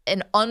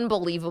an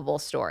unbelievable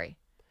story.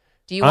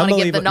 Do you want to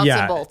give the nuts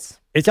and bolts?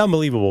 It's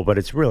unbelievable, but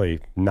it's really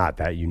not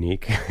that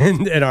unique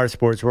in our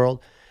sports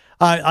world.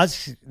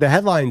 The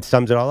headline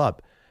sums it all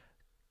up.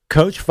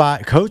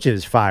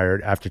 Coaches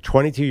fired after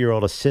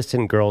 22-year-old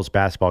assistant girls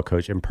basketball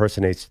coach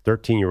impersonates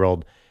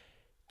 13-year-old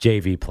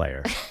JV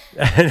player.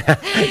 We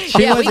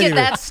get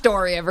that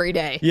story every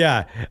day.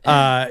 Yeah.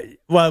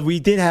 Well, we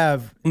did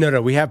have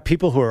we have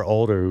people who are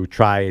older who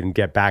try and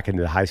get back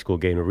into the high school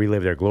game and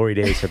relive their glory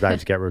days,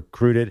 sometimes get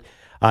recruited.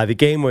 The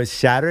game was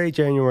Saturday,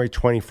 January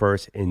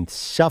 21st in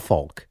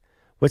Suffolk.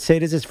 What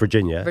state is this?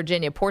 Virginia.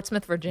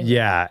 Portsmouth, Virginia.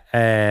 Yeah.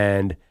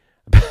 And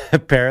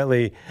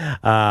apparently,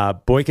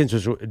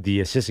 Boykins, the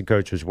assistant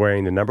coach, was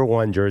wearing the number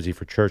 1 jersey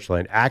for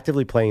Churchland,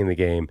 actively playing in the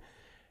game.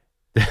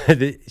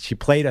 She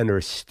played under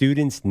a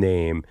student's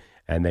name,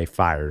 and they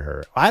fired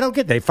her. I don't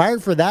get. They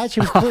fired for that. She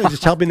was clearly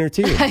just helping her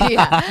team.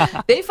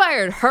 Yeah, they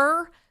fired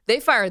her. They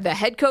fired the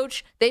head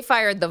coach. They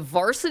fired the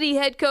varsity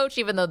head coach,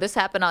 even though this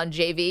happened on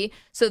JV.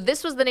 So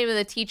this was the name of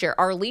the teacher,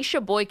 Arlisha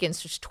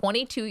Boykins. She's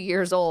 22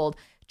 years old.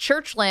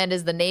 Churchland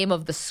is the name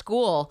of the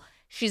school.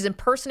 She's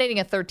impersonating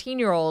a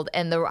 13-year-old,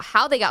 and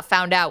how they got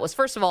found out was,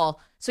 first of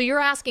all, so you're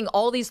asking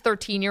all these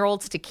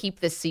 13-year-olds to keep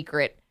this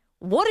secret.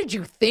 What did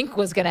you think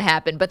was going to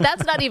happen? But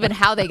that's not even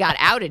how they got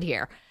outed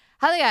here.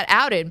 How they got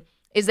outed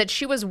is that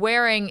she was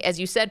wearing, as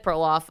you said,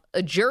 Perloff,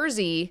 a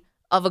jersey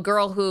of a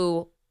girl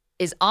who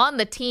is on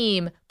the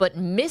team but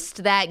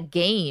missed that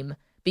game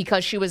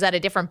because she was at a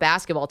different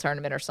basketball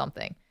tournament or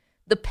something.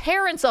 The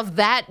parents of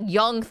that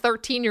young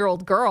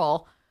 13-year-old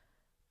girl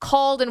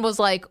called and was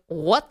like,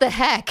 what the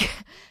heck?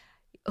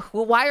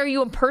 Why are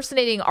you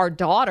impersonating our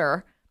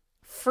daughter?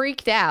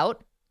 Freaked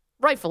out,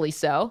 rightfully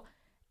so.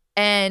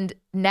 And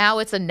now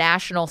it's a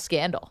national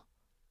scandal.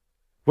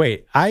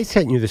 Wait, I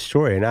sent you the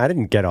story, and I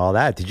didn't get all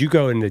that. Did you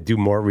go and do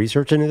more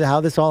research into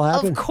how this all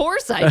happened? Of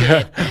course I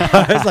did.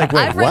 I was like,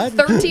 wait, I've read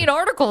 13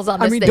 articles on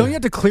this thing. Don't you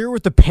have to clear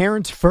with the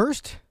parents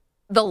first?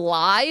 The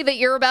lie that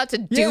you're about to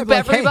dupe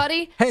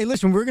everybody? Hey,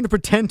 listen, we're going to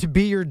pretend to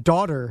be your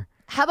daughter.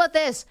 How about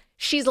this?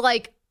 She's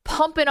like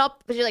pumping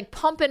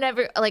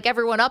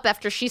everyone up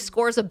after she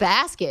scores a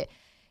basket.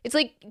 It's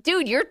like,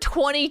 dude, you're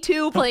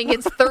 22 playing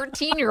against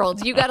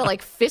 13-year-olds. You got to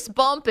like fist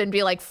bump and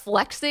be like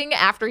flexing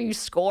after you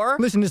score.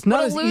 Listen, it's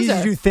not as easy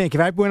as you think.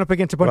 If I went up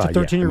against a bunch of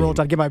 13-year-olds,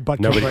 I'd get my butt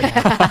kicked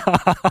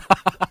right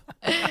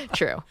now.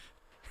 True.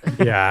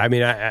 Yeah, I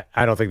mean,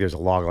 I don't think there's a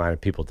long line of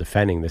people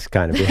defending this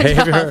kind of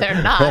behavior. No,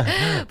 they're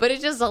not. But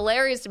it's just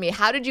hilarious to me.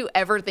 How did you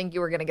ever think you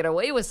were going to get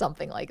away with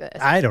something like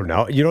this? I don't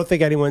know. You don't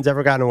think anyone's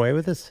ever gotten away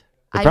with this?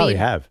 They probably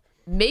have.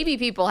 Maybe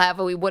people have,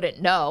 but we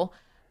wouldn't know.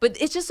 But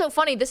it's just so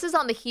funny. This is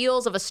on the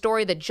heels of a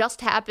story that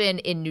just happened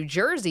in New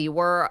Jersey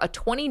where a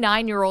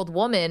 29-year-old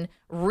woman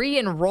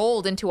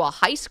re-enrolled into a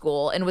high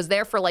school and was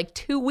there for like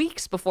 2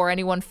 weeks before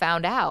anyone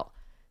found out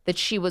that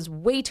she was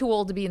way too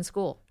old to be in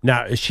school.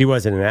 No, she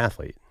wasn't an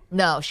athlete.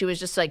 No, she was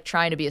just like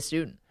trying to be a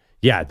student.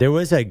 Yeah, there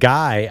was a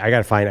guy, I got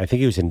to find, I think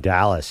he was in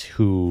Dallas,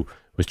 who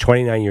was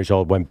 29 years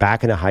old, went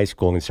back into high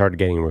school and started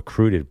getting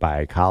recruited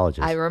by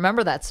colleges. I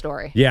remember that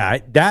story. Yeah,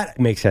 that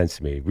makes sense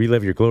to me.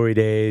 Relive your glory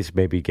days,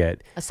 maybe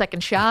get a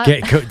second shot.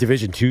 Get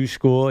Division II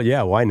school.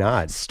 Yeah, why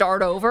not?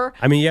 Start over.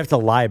 I mean, you have to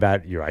lie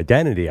about your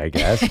identity, I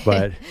guess,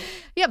 but...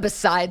 Yeah,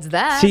 besides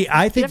that. See,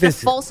 I think you have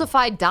to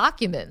falsify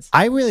documents.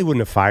 I really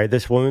wouldn't have fired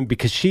this woman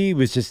because she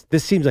was just,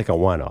 this seems like a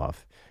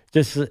one-off.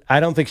 I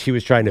don't think she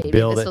was trying to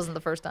build it. This wasn't the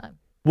first time.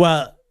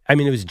 Well, I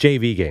mean, it was a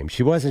JV game.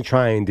 She wasn't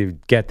trying to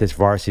get this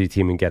varsity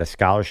team and get a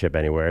scholarship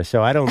anywhere.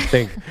 So I don't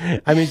think,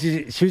 I mean,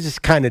 she was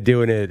just kind of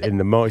doing it in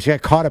the moment. She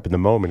got caught up in the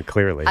moment,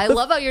 clearly. I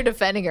love how you're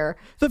defending her.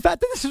 The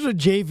fact that this is a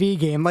JV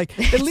game, like,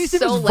 at least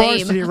if it's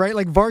varsity, right?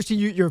 Like, varsity,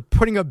 you're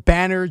putting up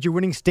banners, you're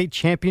winning state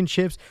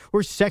championships or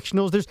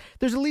sectionals.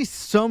 There's at least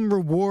some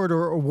reward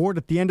or award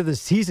at the end of the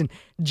season.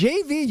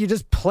 JV, you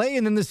just play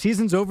and then the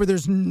season's over.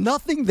 There's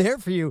nothing there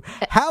for you.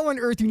 How on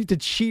earth you need to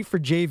cheat for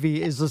JV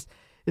is just,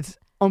 it's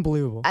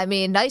unbelievable. I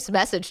mean, nice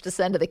message to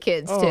send to the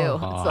kids, too.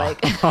 It's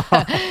like,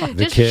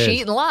 just kids.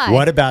 cheat and lie.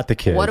 What about the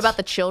kids? What about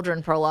the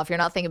children, Perloff? You're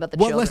not thinking about the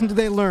What children. lesson do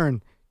they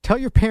learn? Tell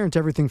your parents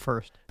everything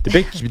first.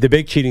 The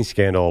big cheating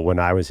scandal when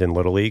I was in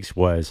Little Leagues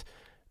was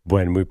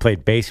when we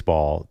played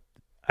baseball.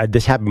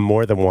 This happened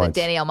more than once.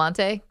 Like Danny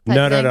Almonte?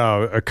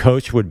 No. A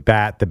coach would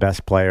bat the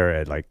best player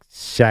at like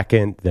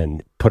second,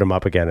 then put him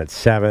up again at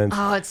seventh.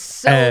 Oh, it's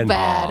so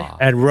bad.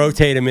 And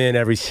rotate him in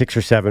every 6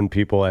 or 7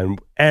 people, and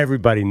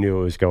everybody knew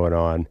what was going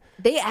on.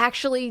 They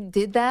actually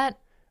did that?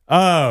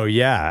 Oh,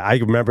 yeah. I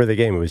remember the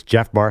game. It was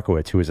Jeff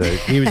Markowitz, he was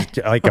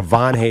like a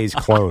Von Hayes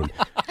clone.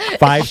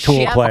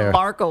 5-tool player. Jeff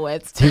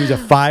Markowitz. He was a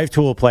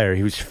 5-tool player.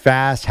 He was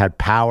fast, had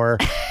power.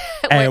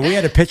 And we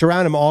had to pitch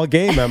around him all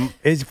game.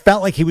 It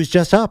felt like he was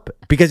just up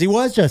because he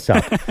was just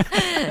up.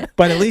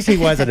 But at least he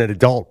wasn't an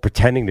adult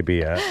pretending to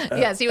be a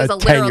yes, he was a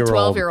literal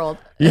 12-year-old.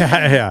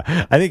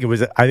 Yeah. I think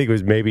it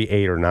was maybe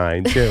 8 or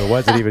 9 too. It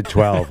wasn't even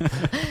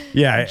 12.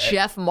 Yeah.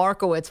 Jeff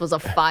Markowitz was a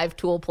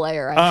 5-tool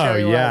player. I'm sure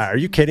he was. Are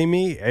you kidding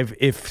me?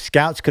 If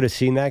scouts could have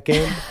seen that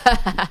game,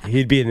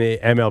 he'd be in the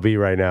MLB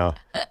right now.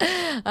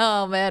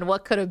 Oh man,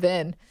 what could have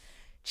been?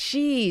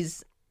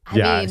 Jeez.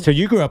 I mean, so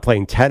you grew up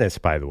playing tennis,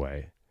 by the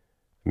way.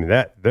 I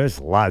mean, there's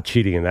a lot of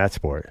cheating in that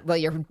sport. Well,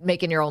 you're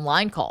making your own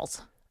line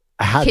calls.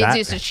 Kids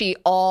used to cheat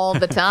all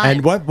the time.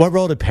 And what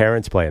role did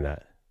parents play in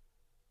that?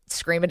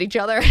 Scream at each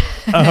other.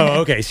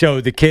 Oh, okay.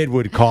 So the kid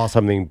would call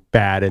something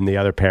bad and the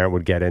other parent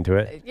would get into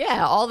it?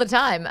 Yeah, all the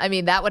time. I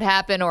mean, that would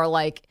happen. Or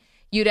like,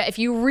 if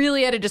you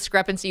really had a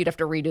discrepancy, you'd have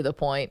to redo the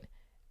point.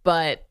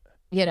 But,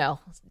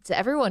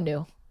 everyone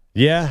knew.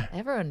 Yeah.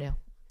 Everyone knew.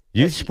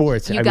 Youth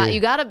sports. You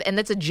got to, and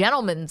it's a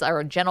gentleman's or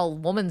a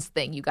gentlewoman's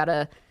thing. You got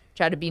to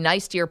try to be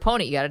nice to your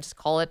opponent. You got to just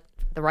call it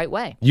the right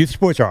way. Youth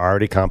sports are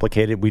already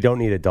complicated. We don't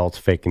need adults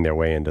faking their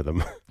way into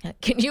them.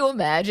 Can you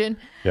imagine?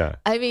 Yeah.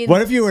 I mean,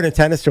 what if you were in a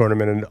tennis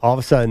tournament and all of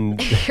a sudden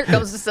here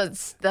comes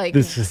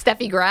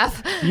Steffi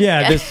Graf?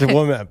 Yeah, this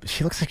woman.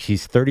 She looks like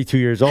she's 32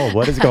 years old.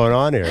 What is going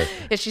on here?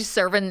 Yeah, she's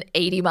serving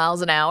 80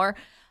 miles an hour.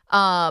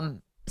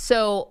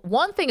 So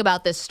one thing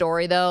about this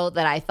story, though,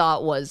 that I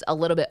thought was a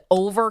little bit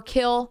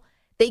overkill,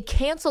 they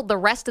canceled the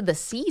rest of the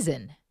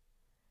season.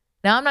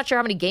 Now, I'm not sure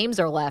how many games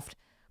are left,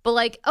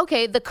 but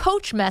okay, the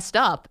coach messed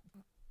up.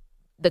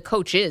 The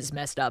coach is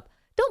messed up.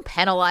 Don't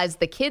penalize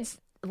the kids.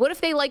 What if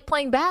they like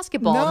playing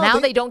basketball? No, now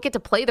they don't get to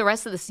play the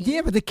rest of the season.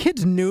 Yeah, but the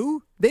kids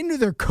knew. They knew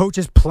their coach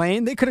is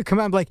playing. They could have come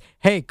out and be like,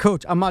 hey,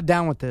 coach, I'm not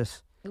down with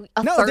this.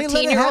 A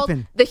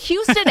 13-year-old. The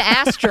Houston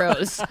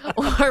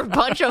Astros were a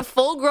bunch of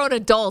full-grown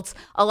adults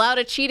allowed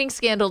a cheating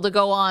scandal to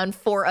go on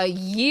for a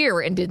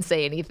year and didn't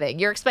say anything.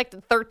 You're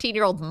expecting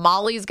 13-year-old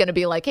Molly's going to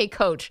be like, hey,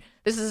 coach,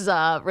 this is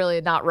really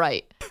not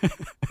right.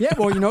 Yeah,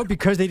 well,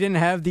 because they didn't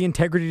have the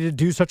integrity to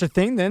do such a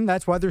thing, then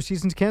that's why their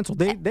season's canceled.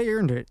 They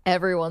earned it.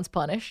 Everyone's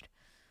punished.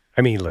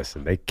 I mean,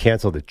 listen, they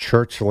canceled the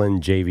Churchland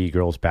JV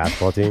girls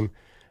basketball team.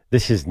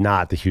 This is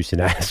not the Houston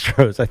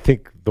Astros. I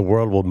think the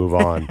world will move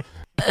on.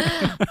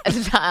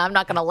 I'm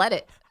not going to let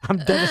it. I'm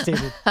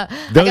devastated.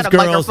 Those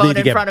girls need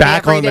to get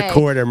back on the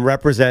court and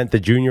represent the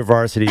junior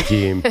varsity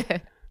team.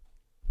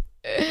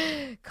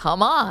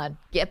 Come on,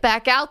 get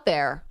back out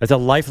there. As a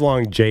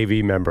lifelong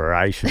JV member,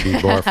 I should be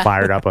more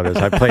fired up on this.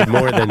 I've played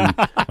more than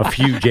a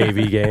few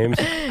JV games.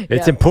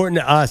 It's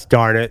important to us,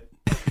 darn it.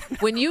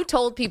 When you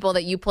told people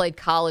that you played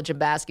college in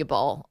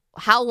basketball,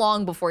 how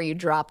long before you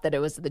dropped that it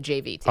was the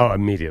JV team? Oh,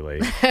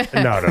 immediately.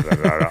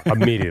 No.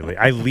 Immediately.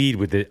 I lead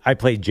with it. I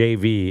played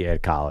JV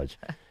at college.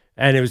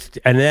 And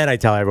then I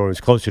tell everyone it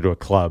was closer to a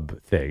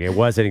club thing. It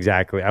wasn't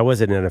exactly, I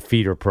wasn't in a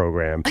feeder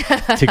program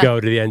to go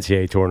to the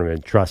NCAA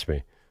tournament. Trust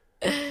me.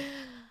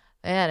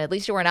 Man, at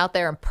least you weren't out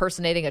there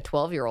impersonating a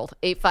 12-year-old.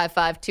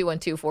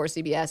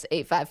 855-212-4CBS,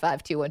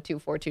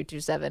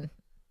 855-212-4227.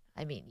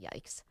 I mean,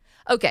 yikes.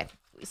 Okay,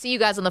 we see you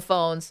guys on the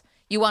phones.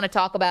 You want to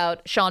talk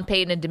about Sean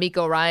Payton and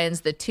D'Amico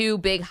Ryans, the two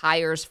big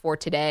hires for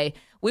today.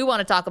 We want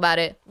to talk about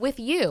it with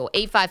you.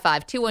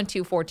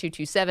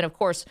 855-212-4227. Of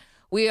course,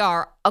 we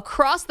are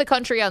across the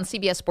country on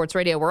CBS Sports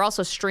Radio. We're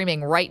also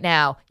streaming right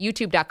now,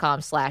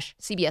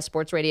 youtube.com/CBS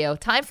Sports Radio.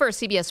 Time for a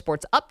CBS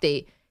Sports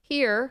update.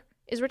 Here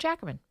is Rich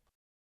Ackerman.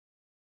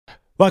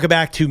 Welcome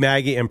back to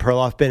Maggie and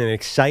Perloff. Been an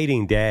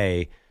exciting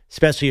day,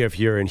 especially if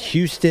you're in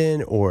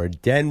Houston or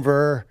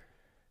Denver.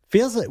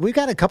 Feels like we've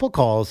got a couple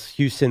calls.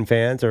 Houston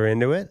fans are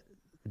into it.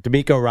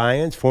 D'Amico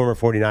Ryans, former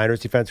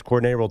 49ers defensive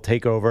coordinator, will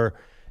take over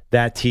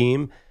that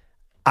team.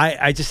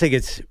 I just think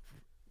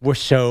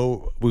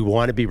we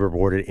want to be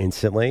rewarded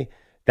instantly.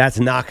 That's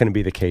not going to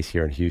be the case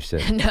here in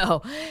Houston.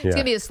 No, it's going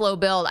to be a slow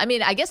build. I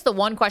mean, I guess the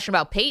one question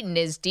about Payton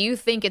is, do you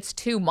think it's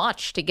too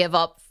much to give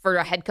up for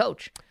a head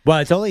coach? Well,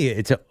 it's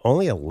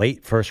only a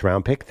late first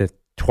round pick. The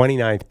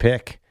 29th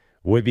pick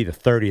would be the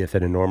 30th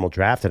in a normal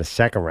draft and a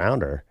second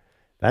rounder.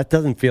 That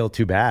doesn't feel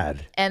too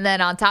bad. And then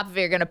on top of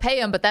it, you're going to pay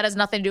him, but that has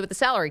nothing to do with the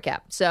salary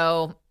cap.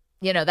 So,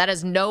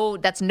 that's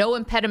no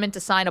impediment to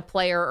sign a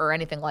player or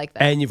anything like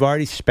that. And you've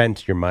already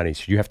spent your money,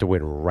 so you have to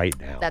win right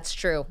now. That's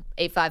true.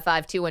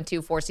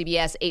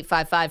 855-212-4CBS,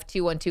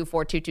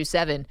 855-212-4227. It's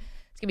going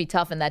to be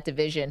tough in that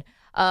division.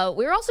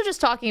 We were also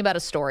just talking about a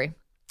story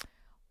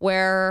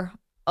where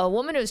a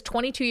woman who's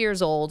 22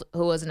 years old,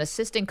 who was an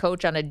assistant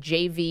coach on a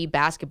JV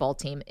basketball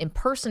team,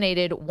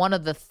 impersonated one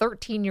of the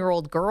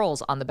 13-year-old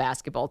girls on the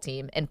basketball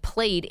team and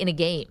played in a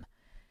game.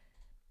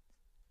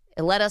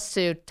 It led us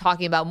to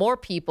talking about more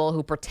people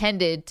who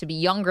pretended to be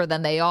younger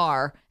than they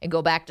are and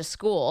go back to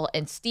school.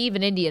 And Steve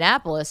in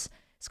Indianapolis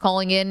is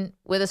calling in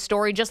with a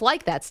story just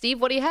like that.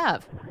 Steve, what do you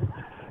have?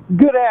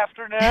 Good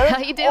afternoon. How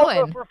you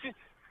doing?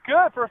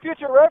 Good. For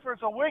future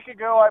reference, a week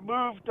ago I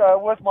moved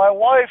with my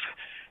wife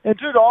and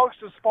two dogs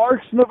to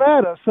Sparks,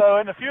 Nevada. So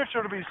in the future,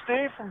 it'll be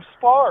Steve from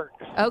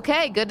Sparks.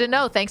 Okay, good to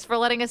know. Thanks for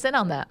letting us in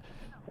on that.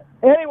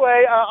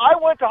 Anyway, I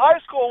went to high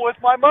school with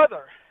my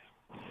mother.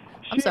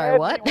 I'm sorry,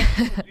 what?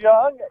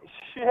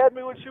 She had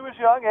me when she was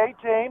young,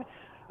 18.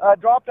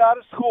 Dropped out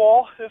of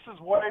school. This is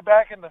way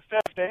back in the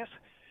 50s.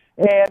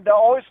 And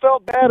always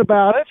felt bad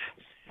about it.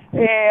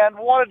 And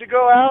wanted to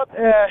go out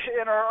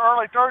in her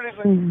early 30s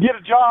and get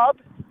a job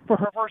for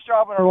her first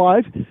job in her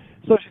life.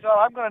 So she thought,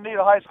 I'm going to need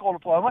a high school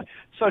diploma.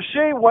 So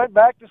she went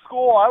back to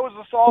school. I was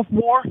a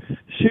sophomore.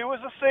 She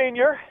was a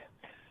senior.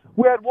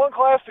 We had one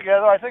class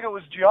together. I think it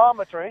was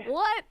geometry.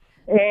 What?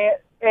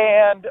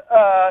 And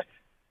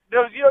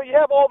you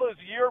have all those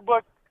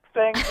yearbook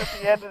things at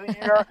the end of the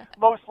year,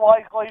 most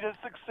likely to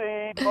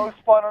succeed, most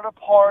fun at a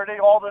party,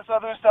 all this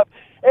other stuff.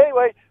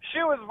 Anyway, she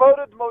was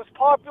voted the most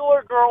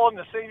popular girl in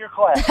the senior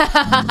class.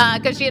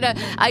 Because she had an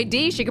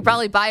ID, she could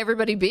probably buy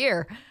everybody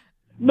beer.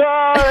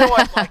 No, it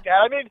wasn't like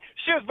that. I mean,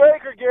 she was very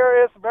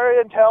gregarious, very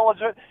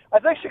intelligent. I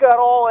think she got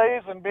all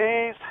A's and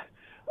B's.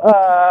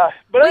 But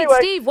Wait, anyway,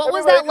 Steve, what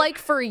was that like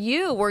for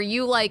you? Were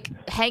you,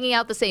 hanging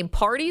out the same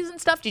parties and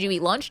stuff? Did you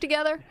eat lunch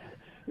together?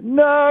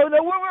 No, we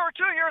were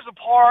 2 years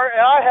apart,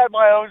 and I had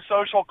my own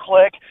social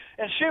clique,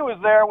 and she was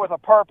there with a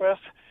purpose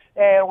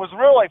and was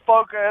really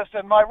focused,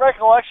 and my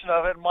recollection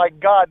of it, my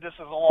God, this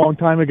is a long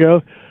time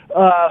ago,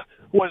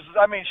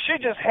 she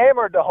just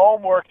hammered the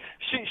homework.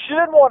 She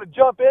didn't want to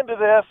jump into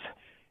this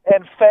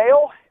and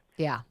fail.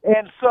 Yeah.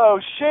 And so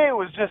she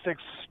was just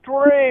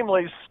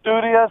extremely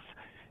studious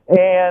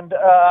and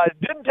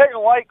didn't take a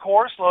light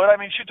course load. I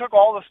mean, she took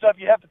all the stuff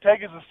you have to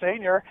take as a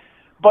senior,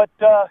 but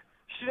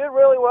she did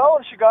really well,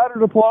 and she got her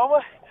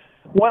diploma,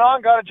 went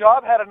on, got a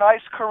job, had a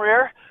nice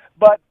career.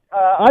 But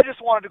I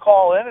just wanted to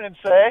call in and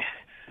say,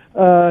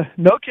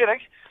 no kidding,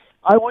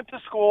 I went to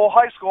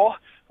high school,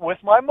 with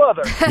my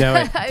mother.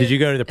 Now, did you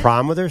go to the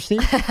prom with her,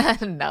 Steve?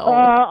 No.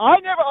 I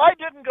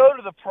didn't go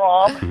to the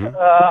prom.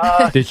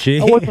 Mm-hmm. Did she?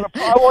 No,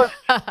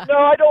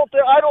 I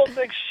don't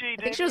think she did.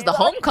 I think she was the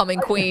homecoming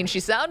queen. She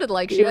sounded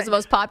like she was the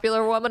most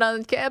popular woman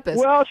on campus.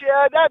 Well,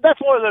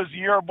 that's one of those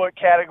yearbook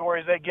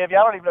categories they give you.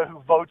 I don't even know who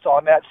votes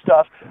on that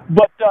stuff.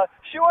 But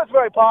she was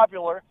very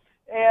popular,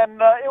 and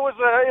it was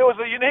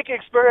a unique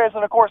experience.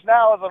 And of course,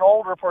 now as an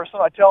older person,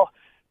 I tell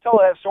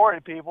that story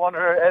to people, and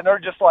they're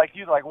just like,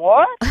 you like,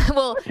 what?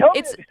 Well, tell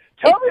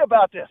me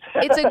about this.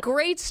 It's a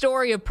great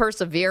story of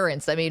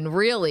perseverance. I mean,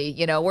 really,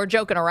 we're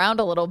joking around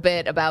a little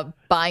bit about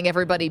buying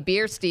everybody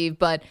beer, Steve,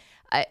 but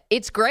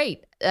it's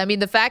great. I mean,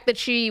 the fact that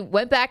she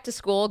went back to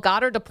school,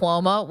 got her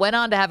diploma, went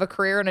on to have a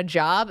career and a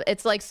job,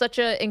 it's like such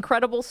an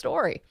incredible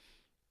story.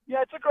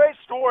 Yeah, it's a great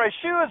story.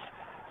 I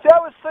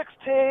was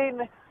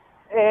 16,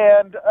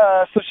 and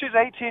so she's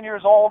 18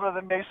 years older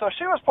than me, so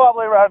she was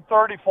probably around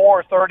 34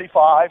 or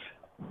 35.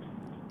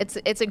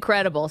 It's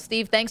incredible.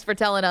 Steve, thanks for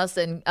telling us,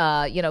 and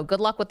good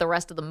luck with the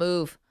rest of the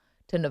move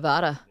to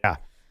Nevada. Yeah.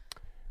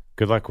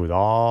 Good luck with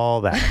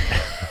all that.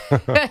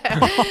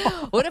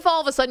 What if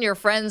all of a sudden your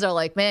friends are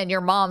like, man,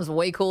 your mom's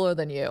way cooler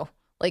than you?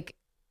 Like,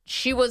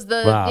 she was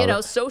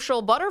the,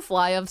 social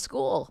butterfly of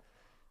school.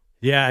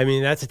 Yeah, I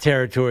mean, that's a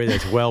territory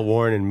that's well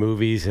worn in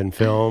movies and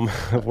film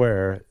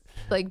where...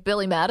 Like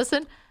Billy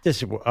Madison?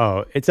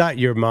 It's not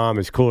your mom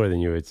is cooler than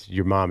you. It's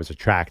your mom is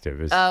attractive.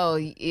 You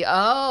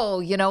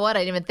know what? I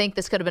didn't even think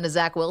this could have been a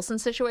Zach Wilson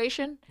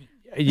situation.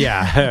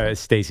 Yeah,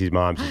 Stacey's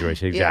mom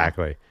situation,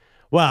 exactly. Yeah.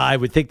 Well, I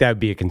would think that would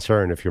be a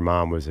concern if your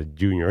mom was a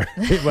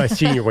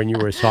senior when you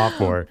were a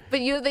sophomore. But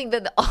you think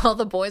that all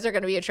the boys are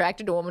going to be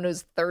attracted to a woman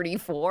who's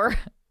 34?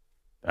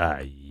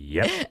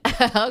 Yep.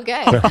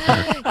 Okay.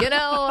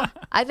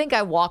 I think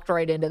I walked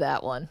right into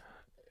that one.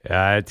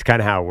 It's kind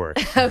of how it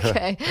works.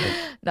 Okay.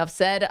 Enough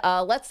said.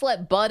 Let's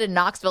let Bud in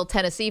Knoxville,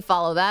 Tennessee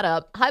follow that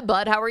up. Hi,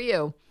 Bud. How are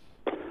you?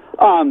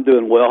 I'm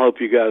doing well. Hope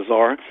you guys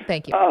are.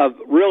 Thank you.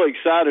 Really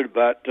excited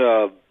about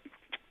the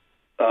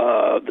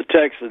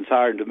Texans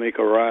hiring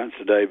D'Amico Ryans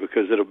today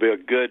because it'll be a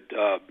good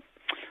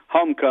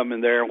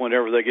homecoming there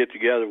whenever they get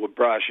together with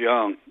Bryce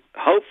Young.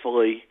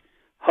 Hopefully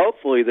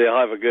they'll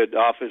have a good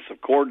offensive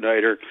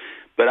coordinator,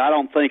 but I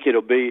don't think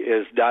it'll be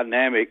as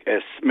dynamic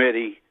as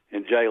Smitty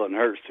and Jalen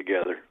Hurts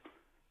together.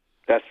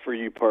 That's for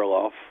you,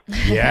 Perloff.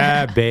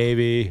 Yeah,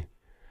 baby.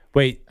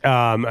 Wait,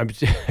 so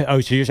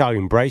you're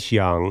talking Bryce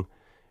Young.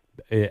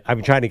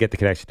 I'm trying to get the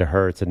connection to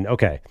Hurts, and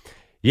okay.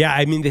 Yeah,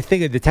 I mean,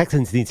 the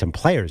Texans need some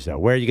players, though.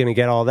 Where are you going to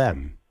get all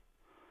them?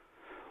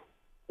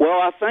 Well,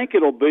 I think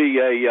it'll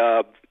be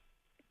as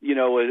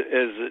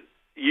it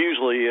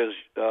usually is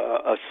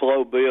a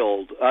slow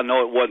build. I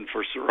know it wasn't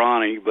for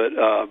Sirianni, but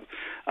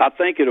I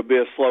think it'll be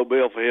a slow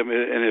build for him,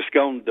 and it's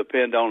going to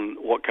depend on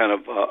what kind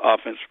of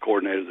offensive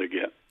coordinator they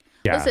get.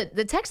 Yeah. Listen,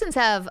 the Texans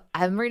have,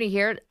 I'm reading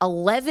here,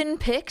 11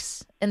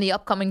 picks in the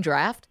upcoming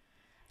draft.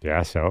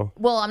 Yeah, so?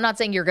 Well, I'm not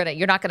saying you're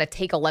not gonna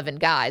take 11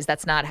 guys.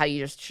 That's not how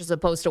you're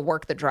supposed to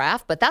work the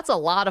draft. But that's a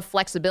lot of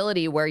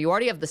flexibility where you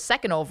already have the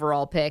second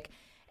overall pick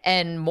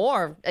and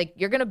more. Like,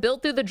 you're gonna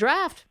build through the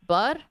draft,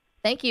 bud.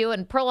 Thank you.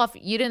 And Perloff,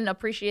 you didn't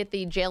appreciate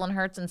the Jalen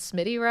Hurts and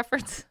Smitty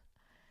reference?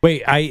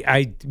 Wait,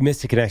 I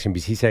missed the connection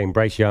because he's saying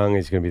Bryce Young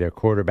is going to be their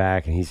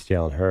quarterback and he's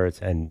Jalen Hurts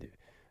and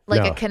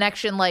a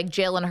connection like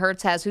Jalen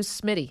Hurts has. Who's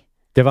Smitty?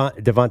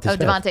 Devontae Smith.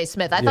 Devontae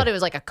Smith. I thought it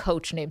was like a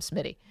coach named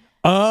Smitty.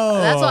 Oh,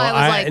 that's why I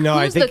was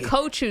like, who's the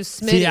coach who's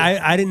Smitty? See,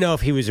 I didn't know if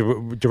he was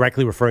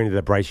directly referring to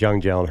the Bryce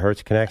Young, Jalen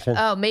Hurts connection.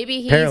 Oh,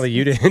 maybe apparently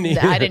you didn't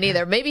either. I didn't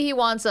either. Maybe he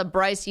wants a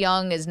Bryce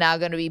Young is now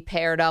going to be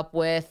paired up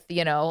with,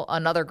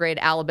 another great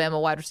Alabama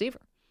wide receiver.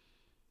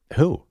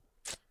 Who?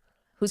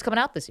 Who's coming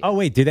out this year? Oh,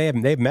 wait, they have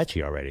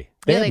Mechie already?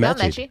 They got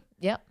Mechie.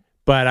 Yep.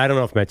 But I don't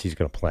know if Mechie's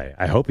going to play.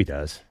 I hope he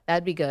does.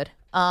 That'd be good.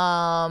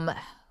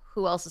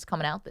 Who else is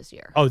coming out this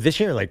year? Oh, this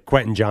year, like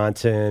Quentin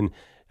Johnson,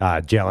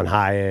 Jalen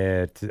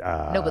Hyatt.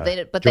 No, but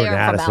they Jordan are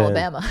Addison. from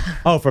Alabama.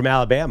 Oh, from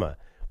Alabama.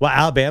 Well,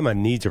 Alabama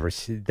needs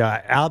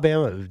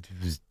Alabama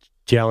was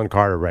Jalen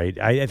Carter, right?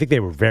 I think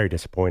they were very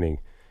disappointing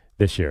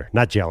this year.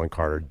 Not Jalen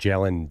Carter,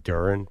 Jalen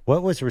Duran.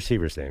 What was the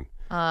receiver's name?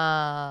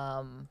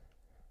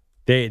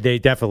 They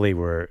definitely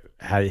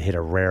had hit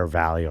a rare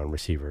valley on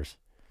receivers.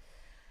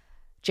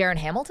 Jaron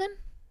Hamilton?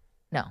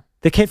 No.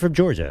 The kid from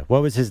Georgia.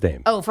 What was his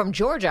name? Oh, from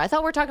Georgia. I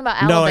thought we were talking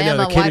about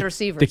Alabama wide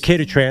receivers. The kid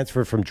who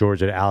transferred from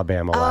Georgia to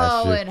Alabama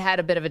last year. Oh, and had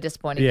a bit of a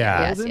disappointing year.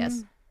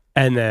 Yes.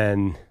 And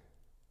then,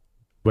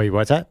 wait,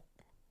 what's that?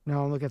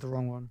 No, I'm looking at the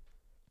wrong one.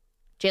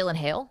 Jalen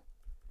Hale?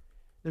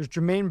 There's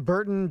Jermaine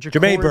Burton.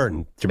 Jermaine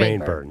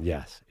Burton,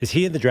 yes. Is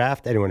he in the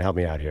draft? Anyone help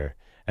me out here?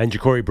 And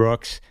Ja'Cory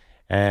Brooks.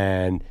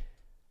 And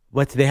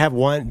they have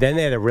one. Then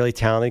they had a really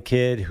talented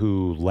kid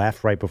who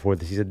left right before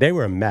the season. They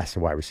were a mess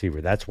at wide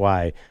receiver. That's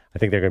why I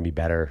think they're going to be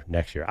better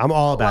next year. I'm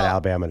all about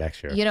Alabama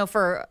next year.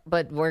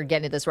 But we're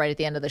getting to this right at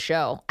the end of the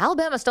show.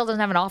 Alabama still doesn't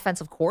have an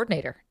offensive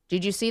coordinator.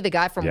 Did you see the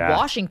guy from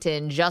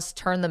Washington just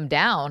turn them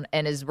down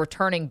and is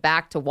returning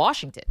back to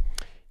Washington?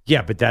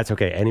 Yeah, but that's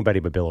okay. Anybody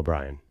but Bill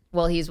O'Brien.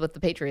 Well, he's with the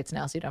Patriots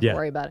now, so you don't have to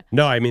worry about it.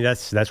 No, I mean,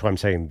 that's why I'm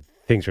saying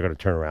things are going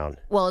to turn around.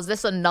 Well, is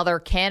this another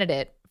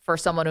candidate for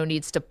someone who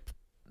needs to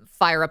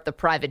fire up the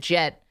private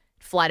jet,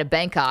 fly to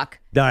Bangkok,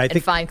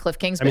 and find Cliff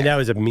Kingsbury? I mean, that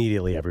was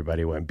immediately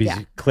everybody went.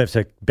 Because Cliff's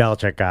a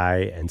Belichick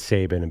guy, and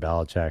Saban and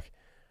Belichick.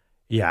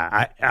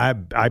 Yeah,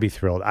 I'd be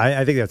thrilled.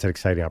 I think that's an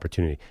exciting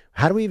opportunity.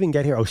 How do we even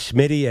get here? Oh,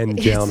 Smitty and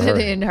Jalen Hurts.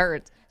 Smitty and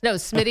Hurts. No,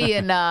 Smitty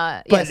and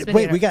But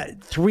wait, we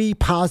got 3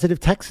 positive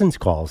Texans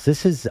calls.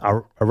 This is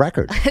a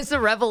record. It's a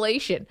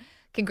revelation.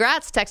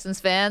 Congrats, Texans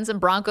fans and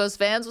Broncos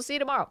fans. We'll see you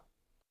tomorrow.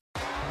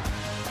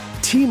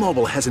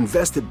 T-Mobile has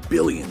invested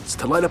billions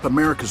to light up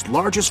America's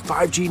largest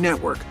 5G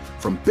network,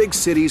 from big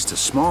cities to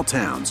small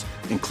towns,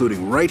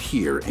 including right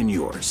here in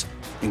yours.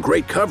 And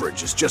great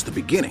coverage is just the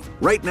beginning.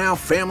 Right now,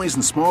 families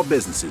and small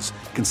businesses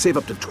can save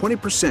up to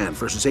 20%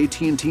 versus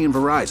AT&T and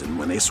Verizon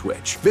when they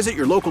switch. Visit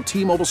your local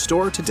T-Mobile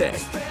store today.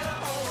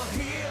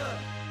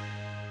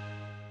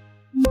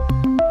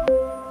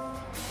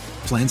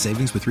 Plan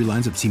savings with 3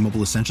 lines of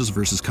T-Mobile Essentials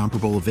versus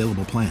comparable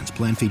available plans.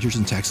 Plan features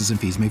and taxes and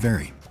fees may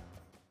vary.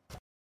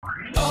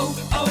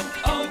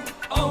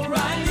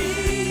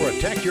 O'Reilly.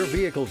 Protect your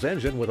vehicle's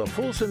engine with a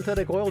full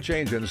synthetic oil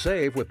change and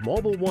save with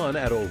Mobil 1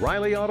 at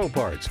O'Reilly Auto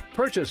Parts.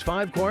 Purchase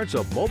 5 quarts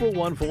of Mobil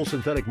 1 full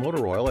synthetic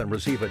motor oil and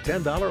receive a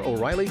 $10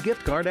 O'Reilly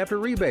gift card after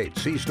rebate.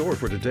 See store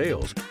for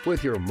details.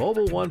 With your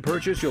Mobil 1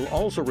 purchase, you'll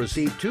also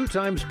receive 2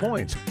 times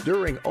points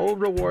during O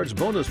Rewards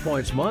Bonus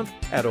Points Month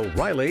at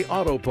O'Reilly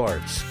Auto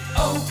Parts.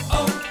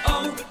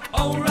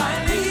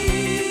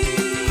 O'Reilly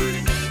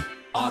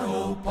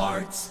Auto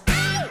Parts.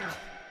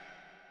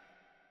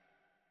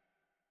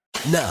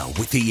 Now,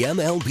 with the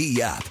MLB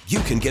app, you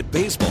can get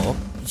baseball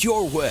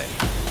your way.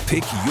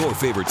 Pick your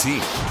favorite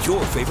team,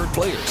 your favorite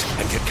players,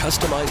 and get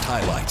customized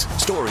highlights,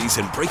 stories,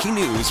 and breaking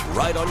news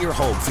right on your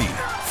home feed.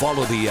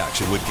 Follow the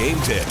action with Game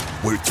 10,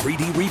 where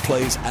 3D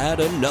replays add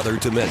another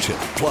dimension.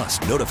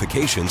 Plus,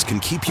 notifications can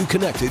keep you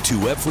connected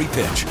to every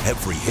pitch,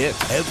 every hit,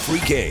 every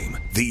game.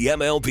 The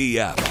MLB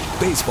app.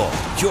 Baseball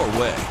your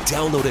way.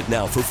 Download it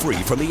now for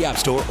free from the App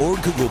Store or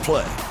Google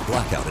Play.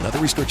 Blackout and other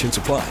restrictions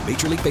apply.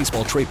 Major League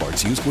Baseball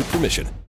trademarks used with permission.